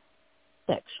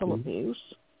 sexual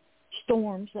abuse,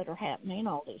 storms that are happening,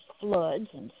 all these floods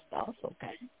and stuff,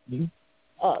 okay?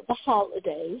 The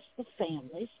holidays, the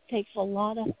families. Takes a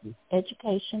lot of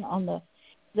education on the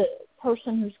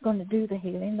person who's going to do the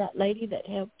healing. That lady that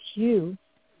helped you,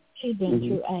 she'd been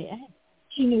through AA.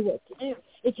 She knew what to do.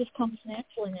 It just comes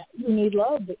naturally now. You need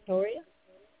love, Victoria.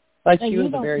 But she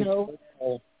was a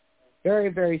very,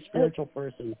 very spiritual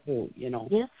person, too,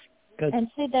 Yes. And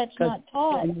see, that's not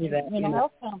taught in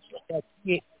health counseling.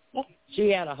 She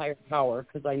had a higher power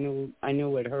because I knew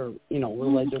what her,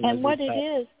 religion was. And what it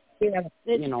is,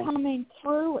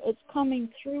 it's coming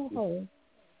through her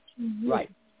to you. Right.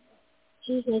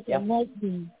 She's as a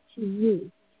lesbian to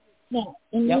you. Now,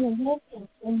 in mental health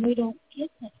counseling, we don't get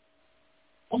that.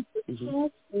 And the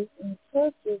pastors and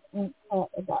churches aren't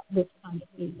taught about this kind of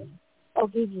healing. I'll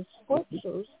give you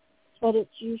scriptures, but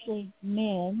it's usually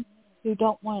men who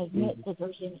don't want to admit that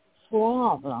there's any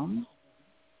problems,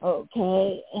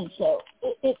 okay? And so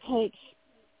it takes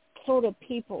sort of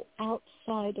people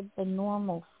outside of the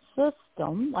normal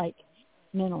system, like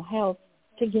mental health,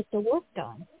 to get the work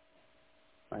done.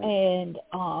 Right. And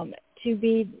to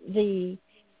be the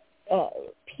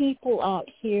people out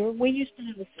here. We used to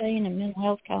have a saying in mental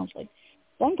health counseling,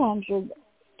 sometimes you're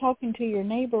talking to your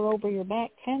neighbor over your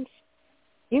back fence,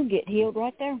 you get healed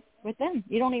right there with them.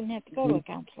 You don't even have to go to a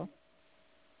counselor.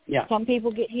 Yeah. Some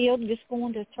people get healed just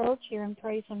going to church, hearing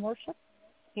praise and worship,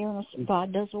 hearing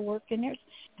God does a work in there.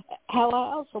 How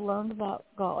I also learned about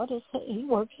God is that he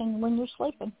works in when you're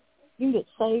sleeping. You can get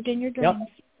saved in your dreams.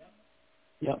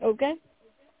 Yep. Okay?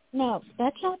 No,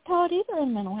 that's not taught either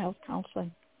in mental health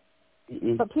counseling.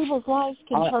 Mm-mm. But people's lives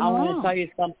can turn I around. want to tell you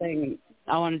something.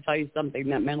 I want to tell you something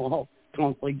that mental health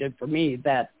counseling did for me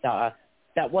that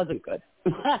wasn't good.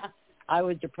 I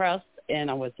was depressed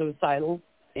and I was suicidal,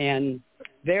 and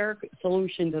their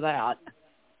solution to that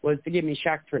was to give me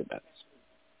shock treatments.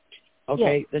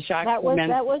 Okay, yes. the shock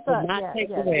treatments did not take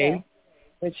away.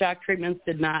 The shock treatments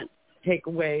did not take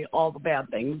away all the bad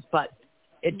things, but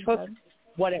it took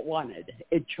what it wanted.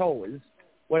 It chose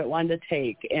what it wanted to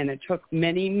take, and it took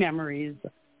many memories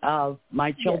of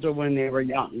my children when they were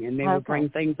young, and they would bring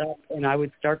things up, and I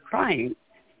would start crying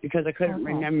because I couldn't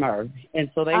remember. And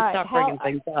so they stopped bringing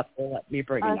things up to let me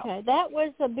bring it up. Okay, that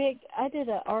was I did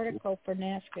an article for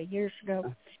NAASCA years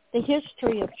ago. The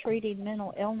history of treating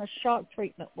mental illness, shock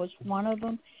treatment was one of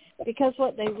them, because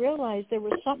what they realized, there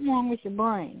was something wrong with your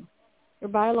brain, your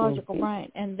biological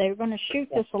brain, and they were going to shoot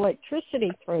this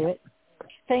electricity through it,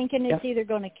 thinking it's either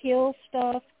going to kill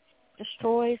stuff,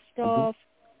 destroy stuff,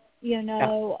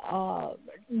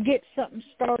 get something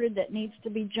started that needs to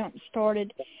be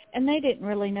jump-started. And they didn't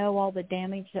really know all the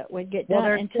damage that would get done.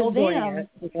 And to them,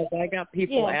 because I got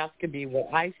people asking me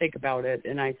what I think about it,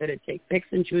 and I said it picks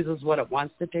and chooses what it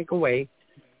wants to take away.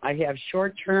 I have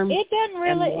short-term It doesn't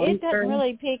and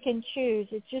really pick and choose.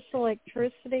 It's just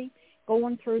electricity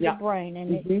going through the brain,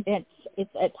 and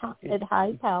it's at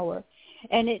high power.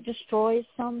 And it destroys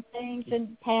some things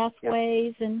and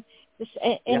pathways, and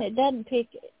it doesn't pick,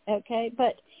 okay?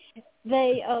 But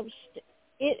they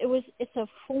it's a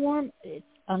form, it's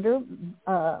under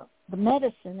the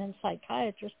medicine and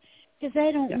psychiatrists, because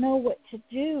they don't know what to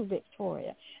do,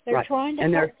 Victoria. They're trying to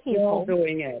help people. And they're still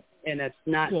doing it, and it's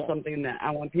not something that I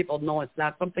want people to know. It's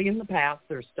not something in the past.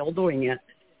 They're still doing it.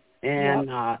 And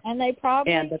and they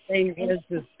probably... And the thing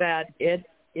is that it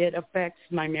affects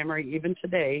my memory even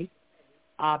today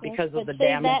because of the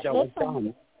damage that was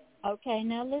done. Okay,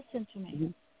 now listen to me.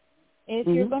 Mm-hmm. If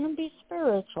you're going to be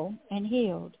spiritual and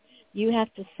healed, you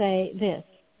have to say this.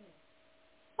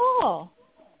 Oh,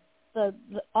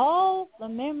 all the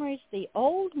memories the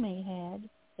old me had,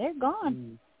 they're gone.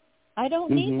 Mm-hmm. I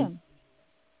don't need them.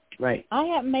 Right. I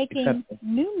am making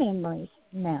new memories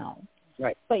now.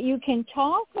 Right. But you can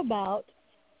talk about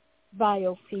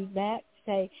biofeedback,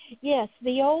 say, yes,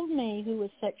 the old me who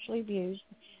was sexually abused,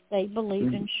 they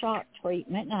believed in shock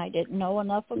treatment, and I didn't know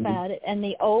enough about it. And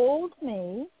the old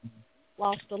me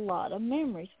lost a lot of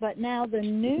memories. But now the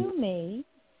new me,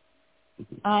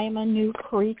 I am a new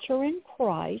creature in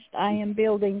Christ. I am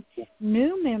building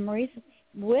new memories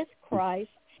with Christ.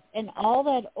 And all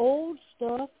that old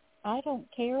stuff, I don't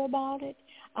care about it.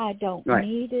 I don't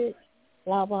need it,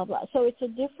 blah, blah, blah. So it's a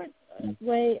different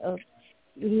way of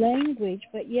language.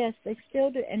 But, yes, they still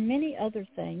do, and many other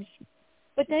things.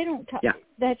 But they don't talk.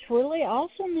 That's really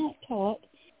also not taught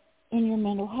in your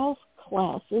mental health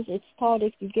classes. It's taught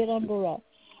if you get under a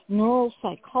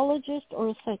neuropsychologist or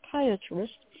a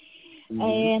psychiatrist,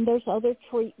 and there's other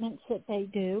treatments that they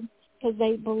do because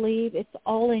they believe it's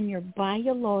all in your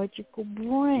biological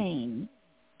brain.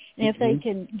 And if they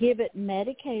can give it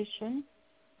medication,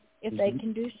 if they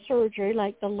can do surgery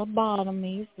like the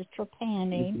lobotomies, the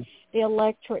trepanning, the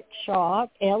electric shock,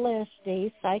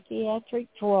 LSD, psychiatric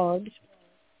drugs,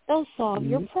 they'll solve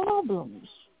your problems.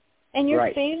 And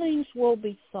your feelings will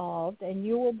be solved, and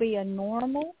you will be a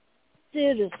normal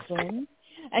citizen,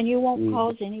 and you won't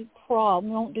cause any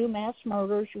problem. You won't do mass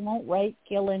murders. You won't rape,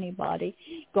 kill anybody.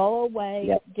 Go away.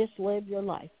 Just live your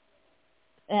life.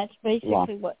 That's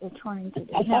basically what they're trying to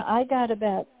do. Now, I got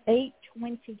about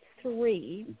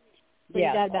 8:23. So you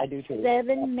got about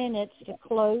 7 minutes to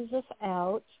close us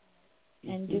out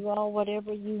and do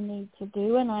whatever you need to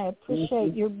do. And I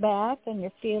appreciate your back and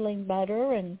you're feeling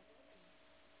better. And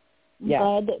I'm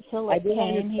glad that Philip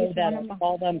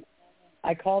came.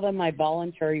 I call them my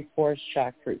voluntary forced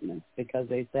shock treatments because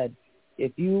they said,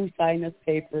 if you sign this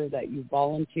paper that you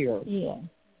volunteer,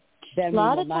 then a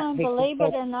lot of times, believe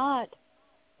it or not,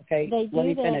 they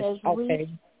do that as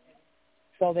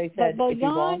So they said, if you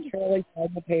voluntarily sign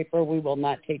the paper, we will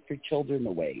not take your children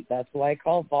away. That's what I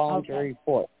call voluntary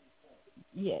force.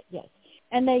 Yes.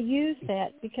 And they use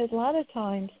that because a lot of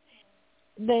times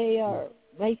they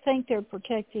think they're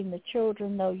protecting the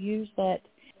children. They'll use that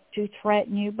to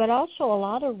threaten you. But also a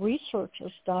lot of research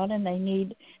is done, and they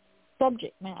need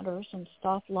subject matters and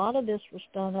stuff. A lot of this was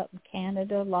done up in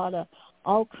Canada, a lot of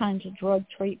all kinds of drug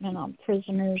treatment on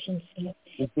prisoners and stuff.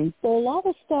 So a lot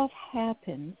of stuff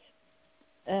happens,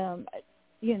 that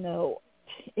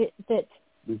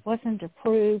wasn't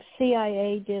approved.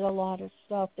 CIA did a lot of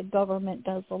stuff. The government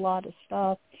does a lot of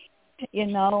stuff,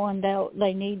 and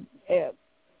they need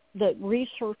the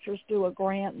researchers do a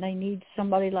grant and they need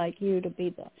somebody like you to be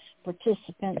the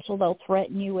participant, so they'll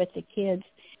threaten you with the kids,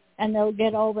 and they'll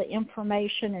get all the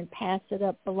information and pass it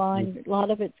up the line. A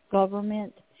lot of it's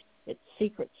government, it's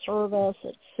Secret Service,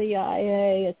 it's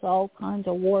CIA, it's all kinds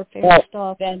of warfare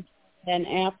stuff. Then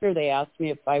after they asked me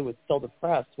if I was still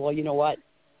depressed, well, you know what?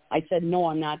 I said, no,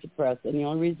 I'm not depressed. And the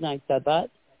only reason I said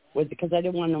that was because I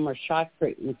didn't want no more shock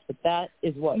treatments. But that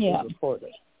is what was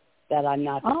reported, that I'm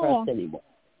not depressed anymore.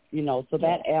 You know, so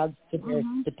that adds to their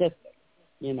statistics,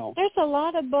 you know. There's a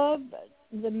lot above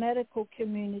the medical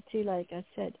community, like I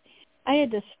said. I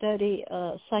had to study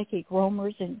psychic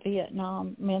roamers in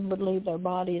Vietnam. Men would leave their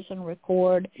bodies and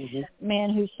record.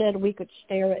 Men who said we could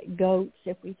stare at goats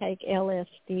if we take LSD.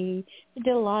 We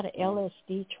did a lot of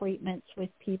LSD treatments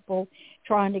with people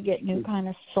trying to get new kind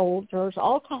of soldiers,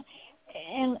 all kind.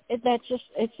 And that's just,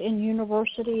 it's in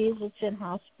universities, it's in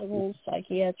hospitals,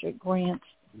 psychiatric grants.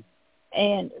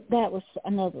 And that was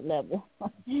another level.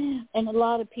 And a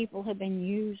lot of people have been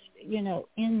used, you know,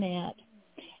 in that.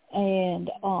 And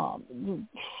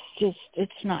just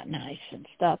it's not nice and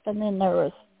stuff. And then there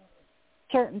was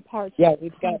certain parts. Yeah,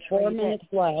 we've got 4 minutes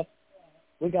left.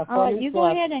 We got 4 minutes you go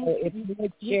left. ahead and so if you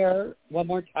would share one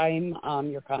more time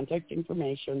your contact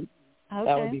information,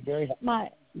 that would be very helpful.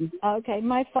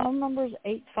 My phone number is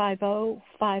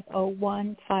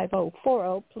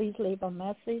 850-501-5040. Please leave a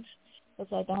message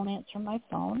because I don't answer my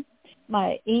phone.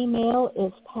 My email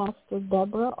is Pastor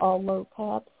Deborah, all low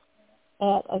caps,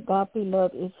 at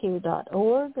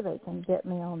agapeloveishere.org. They can get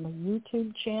me on the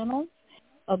YouTube channel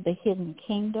of the Hidden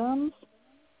Kingdoms.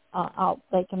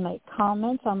 They can make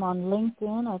comments. I'm on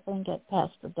LinkedIn, I think, at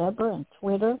Pastor Deborah, and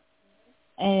Twitter.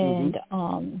 And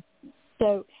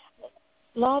so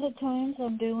a lot of times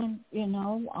I'm doing, you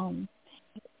know,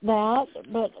 that,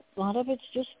 but a lot of it's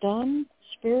just done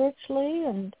spiritually.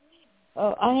 And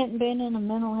I hadn't been in a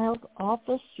mental health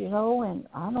office, you know, in,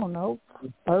 I don't know,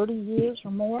 30 years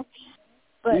or more.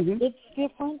 But it's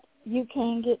different. You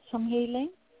can get some healing.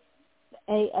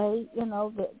 AA, you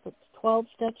know, the 12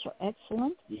 steps are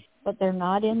excellent, but they're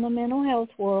not in the mental health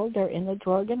world. They're in the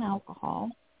drug and alcohol.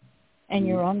 And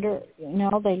you're under, you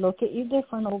know, they look at you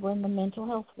different over in the mental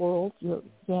health world. You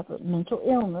have a mental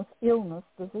illness,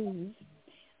 disease,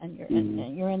 and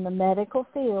you're in the medical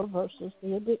field versus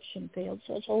the addiction field.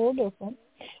 So it's a little different.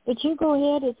 But you go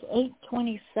ahead. It's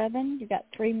 8:27. You got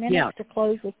 3 minutes to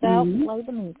close this out and play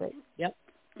the music.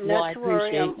 Not to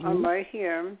worry, I'm right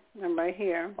here.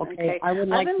 Okay. I would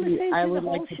like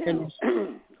to finish.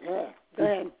 Go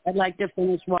ahead. I'd like to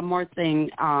finish one more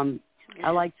thing. I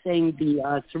like saying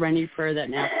the Serenity Prayer that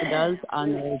NAASCA does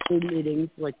on their Zoom meetings,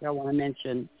 which I want to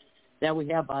mention, that we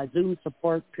have Zoom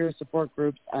support, peer support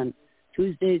groups on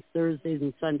Tuesdays, Thursdays,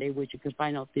 and Sunday, which you can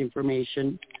find out the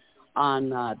information on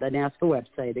the NAASCA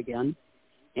website again.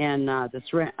 And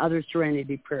the other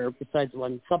Serenity Prayer, besides the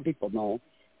one some people know,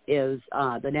 is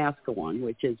the NAASCA one,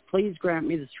 which is, please grant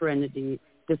me the serenity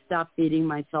to stop beating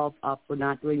myself up for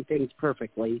not doing things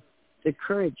perfectly, the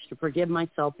courage to forgive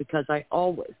myself because I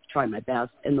always try my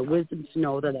best, and the wisdom to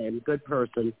know that I am a good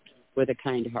person with a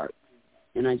kind heart.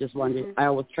 And I just wanted I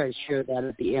always try to share that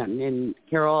at the end. And,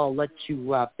 Carol, I'll let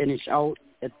you finish out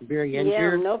at the very end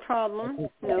here. Yeah, no problem.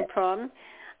 No problem.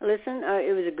 Listen,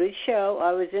 it was a good show.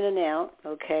 I was in and out,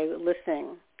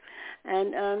 listening.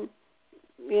 And,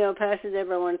 you know, Pastor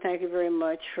Deborah, I want to thank you very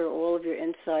much for all of your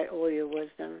insight, all your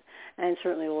wisdom, and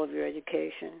certainly all of your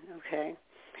education,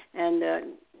 And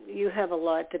you have a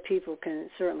lot that people can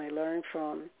certainly learn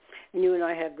from, and you and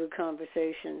I have good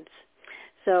conversations.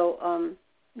 So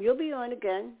you'll be on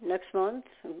again next month,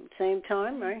 same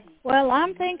time, right? Well,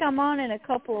 I think I'm on in a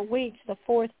couple of weeks, the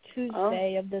fourth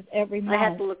Tuesday of this every month. I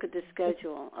have to look at the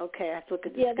schedule. Okay, I have to look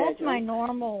at the schedule. Yeah,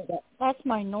 that's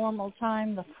my normal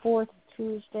time, the fourth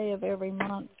Tuesday of every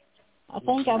month. I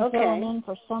think I'm filling in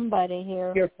for somebody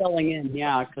here. You're filling in,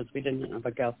 because we didn't have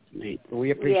a guest tonight. So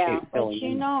we appreciate filling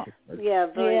in.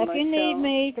 Very much if you need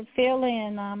me to fill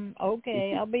in, I'm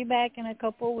okay. I'll be back in a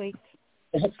couple of weeks.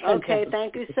 Okay,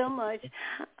 thank you so much.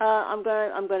 I'm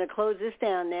going to close this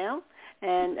down now,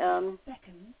 and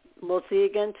we'll see you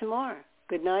again tomorrow.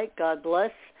 Good night. God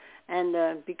bless,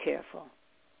 and be careful.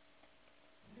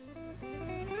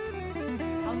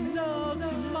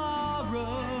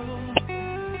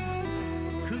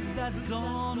 That's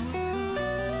gone with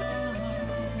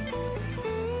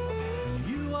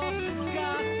you are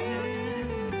forgotten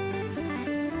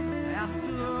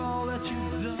after all that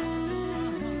you've done.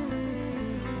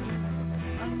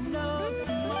 I know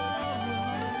tomorrow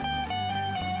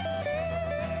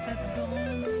that's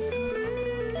gone with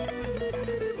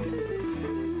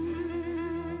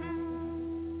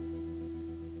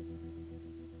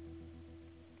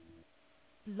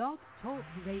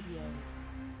Radio.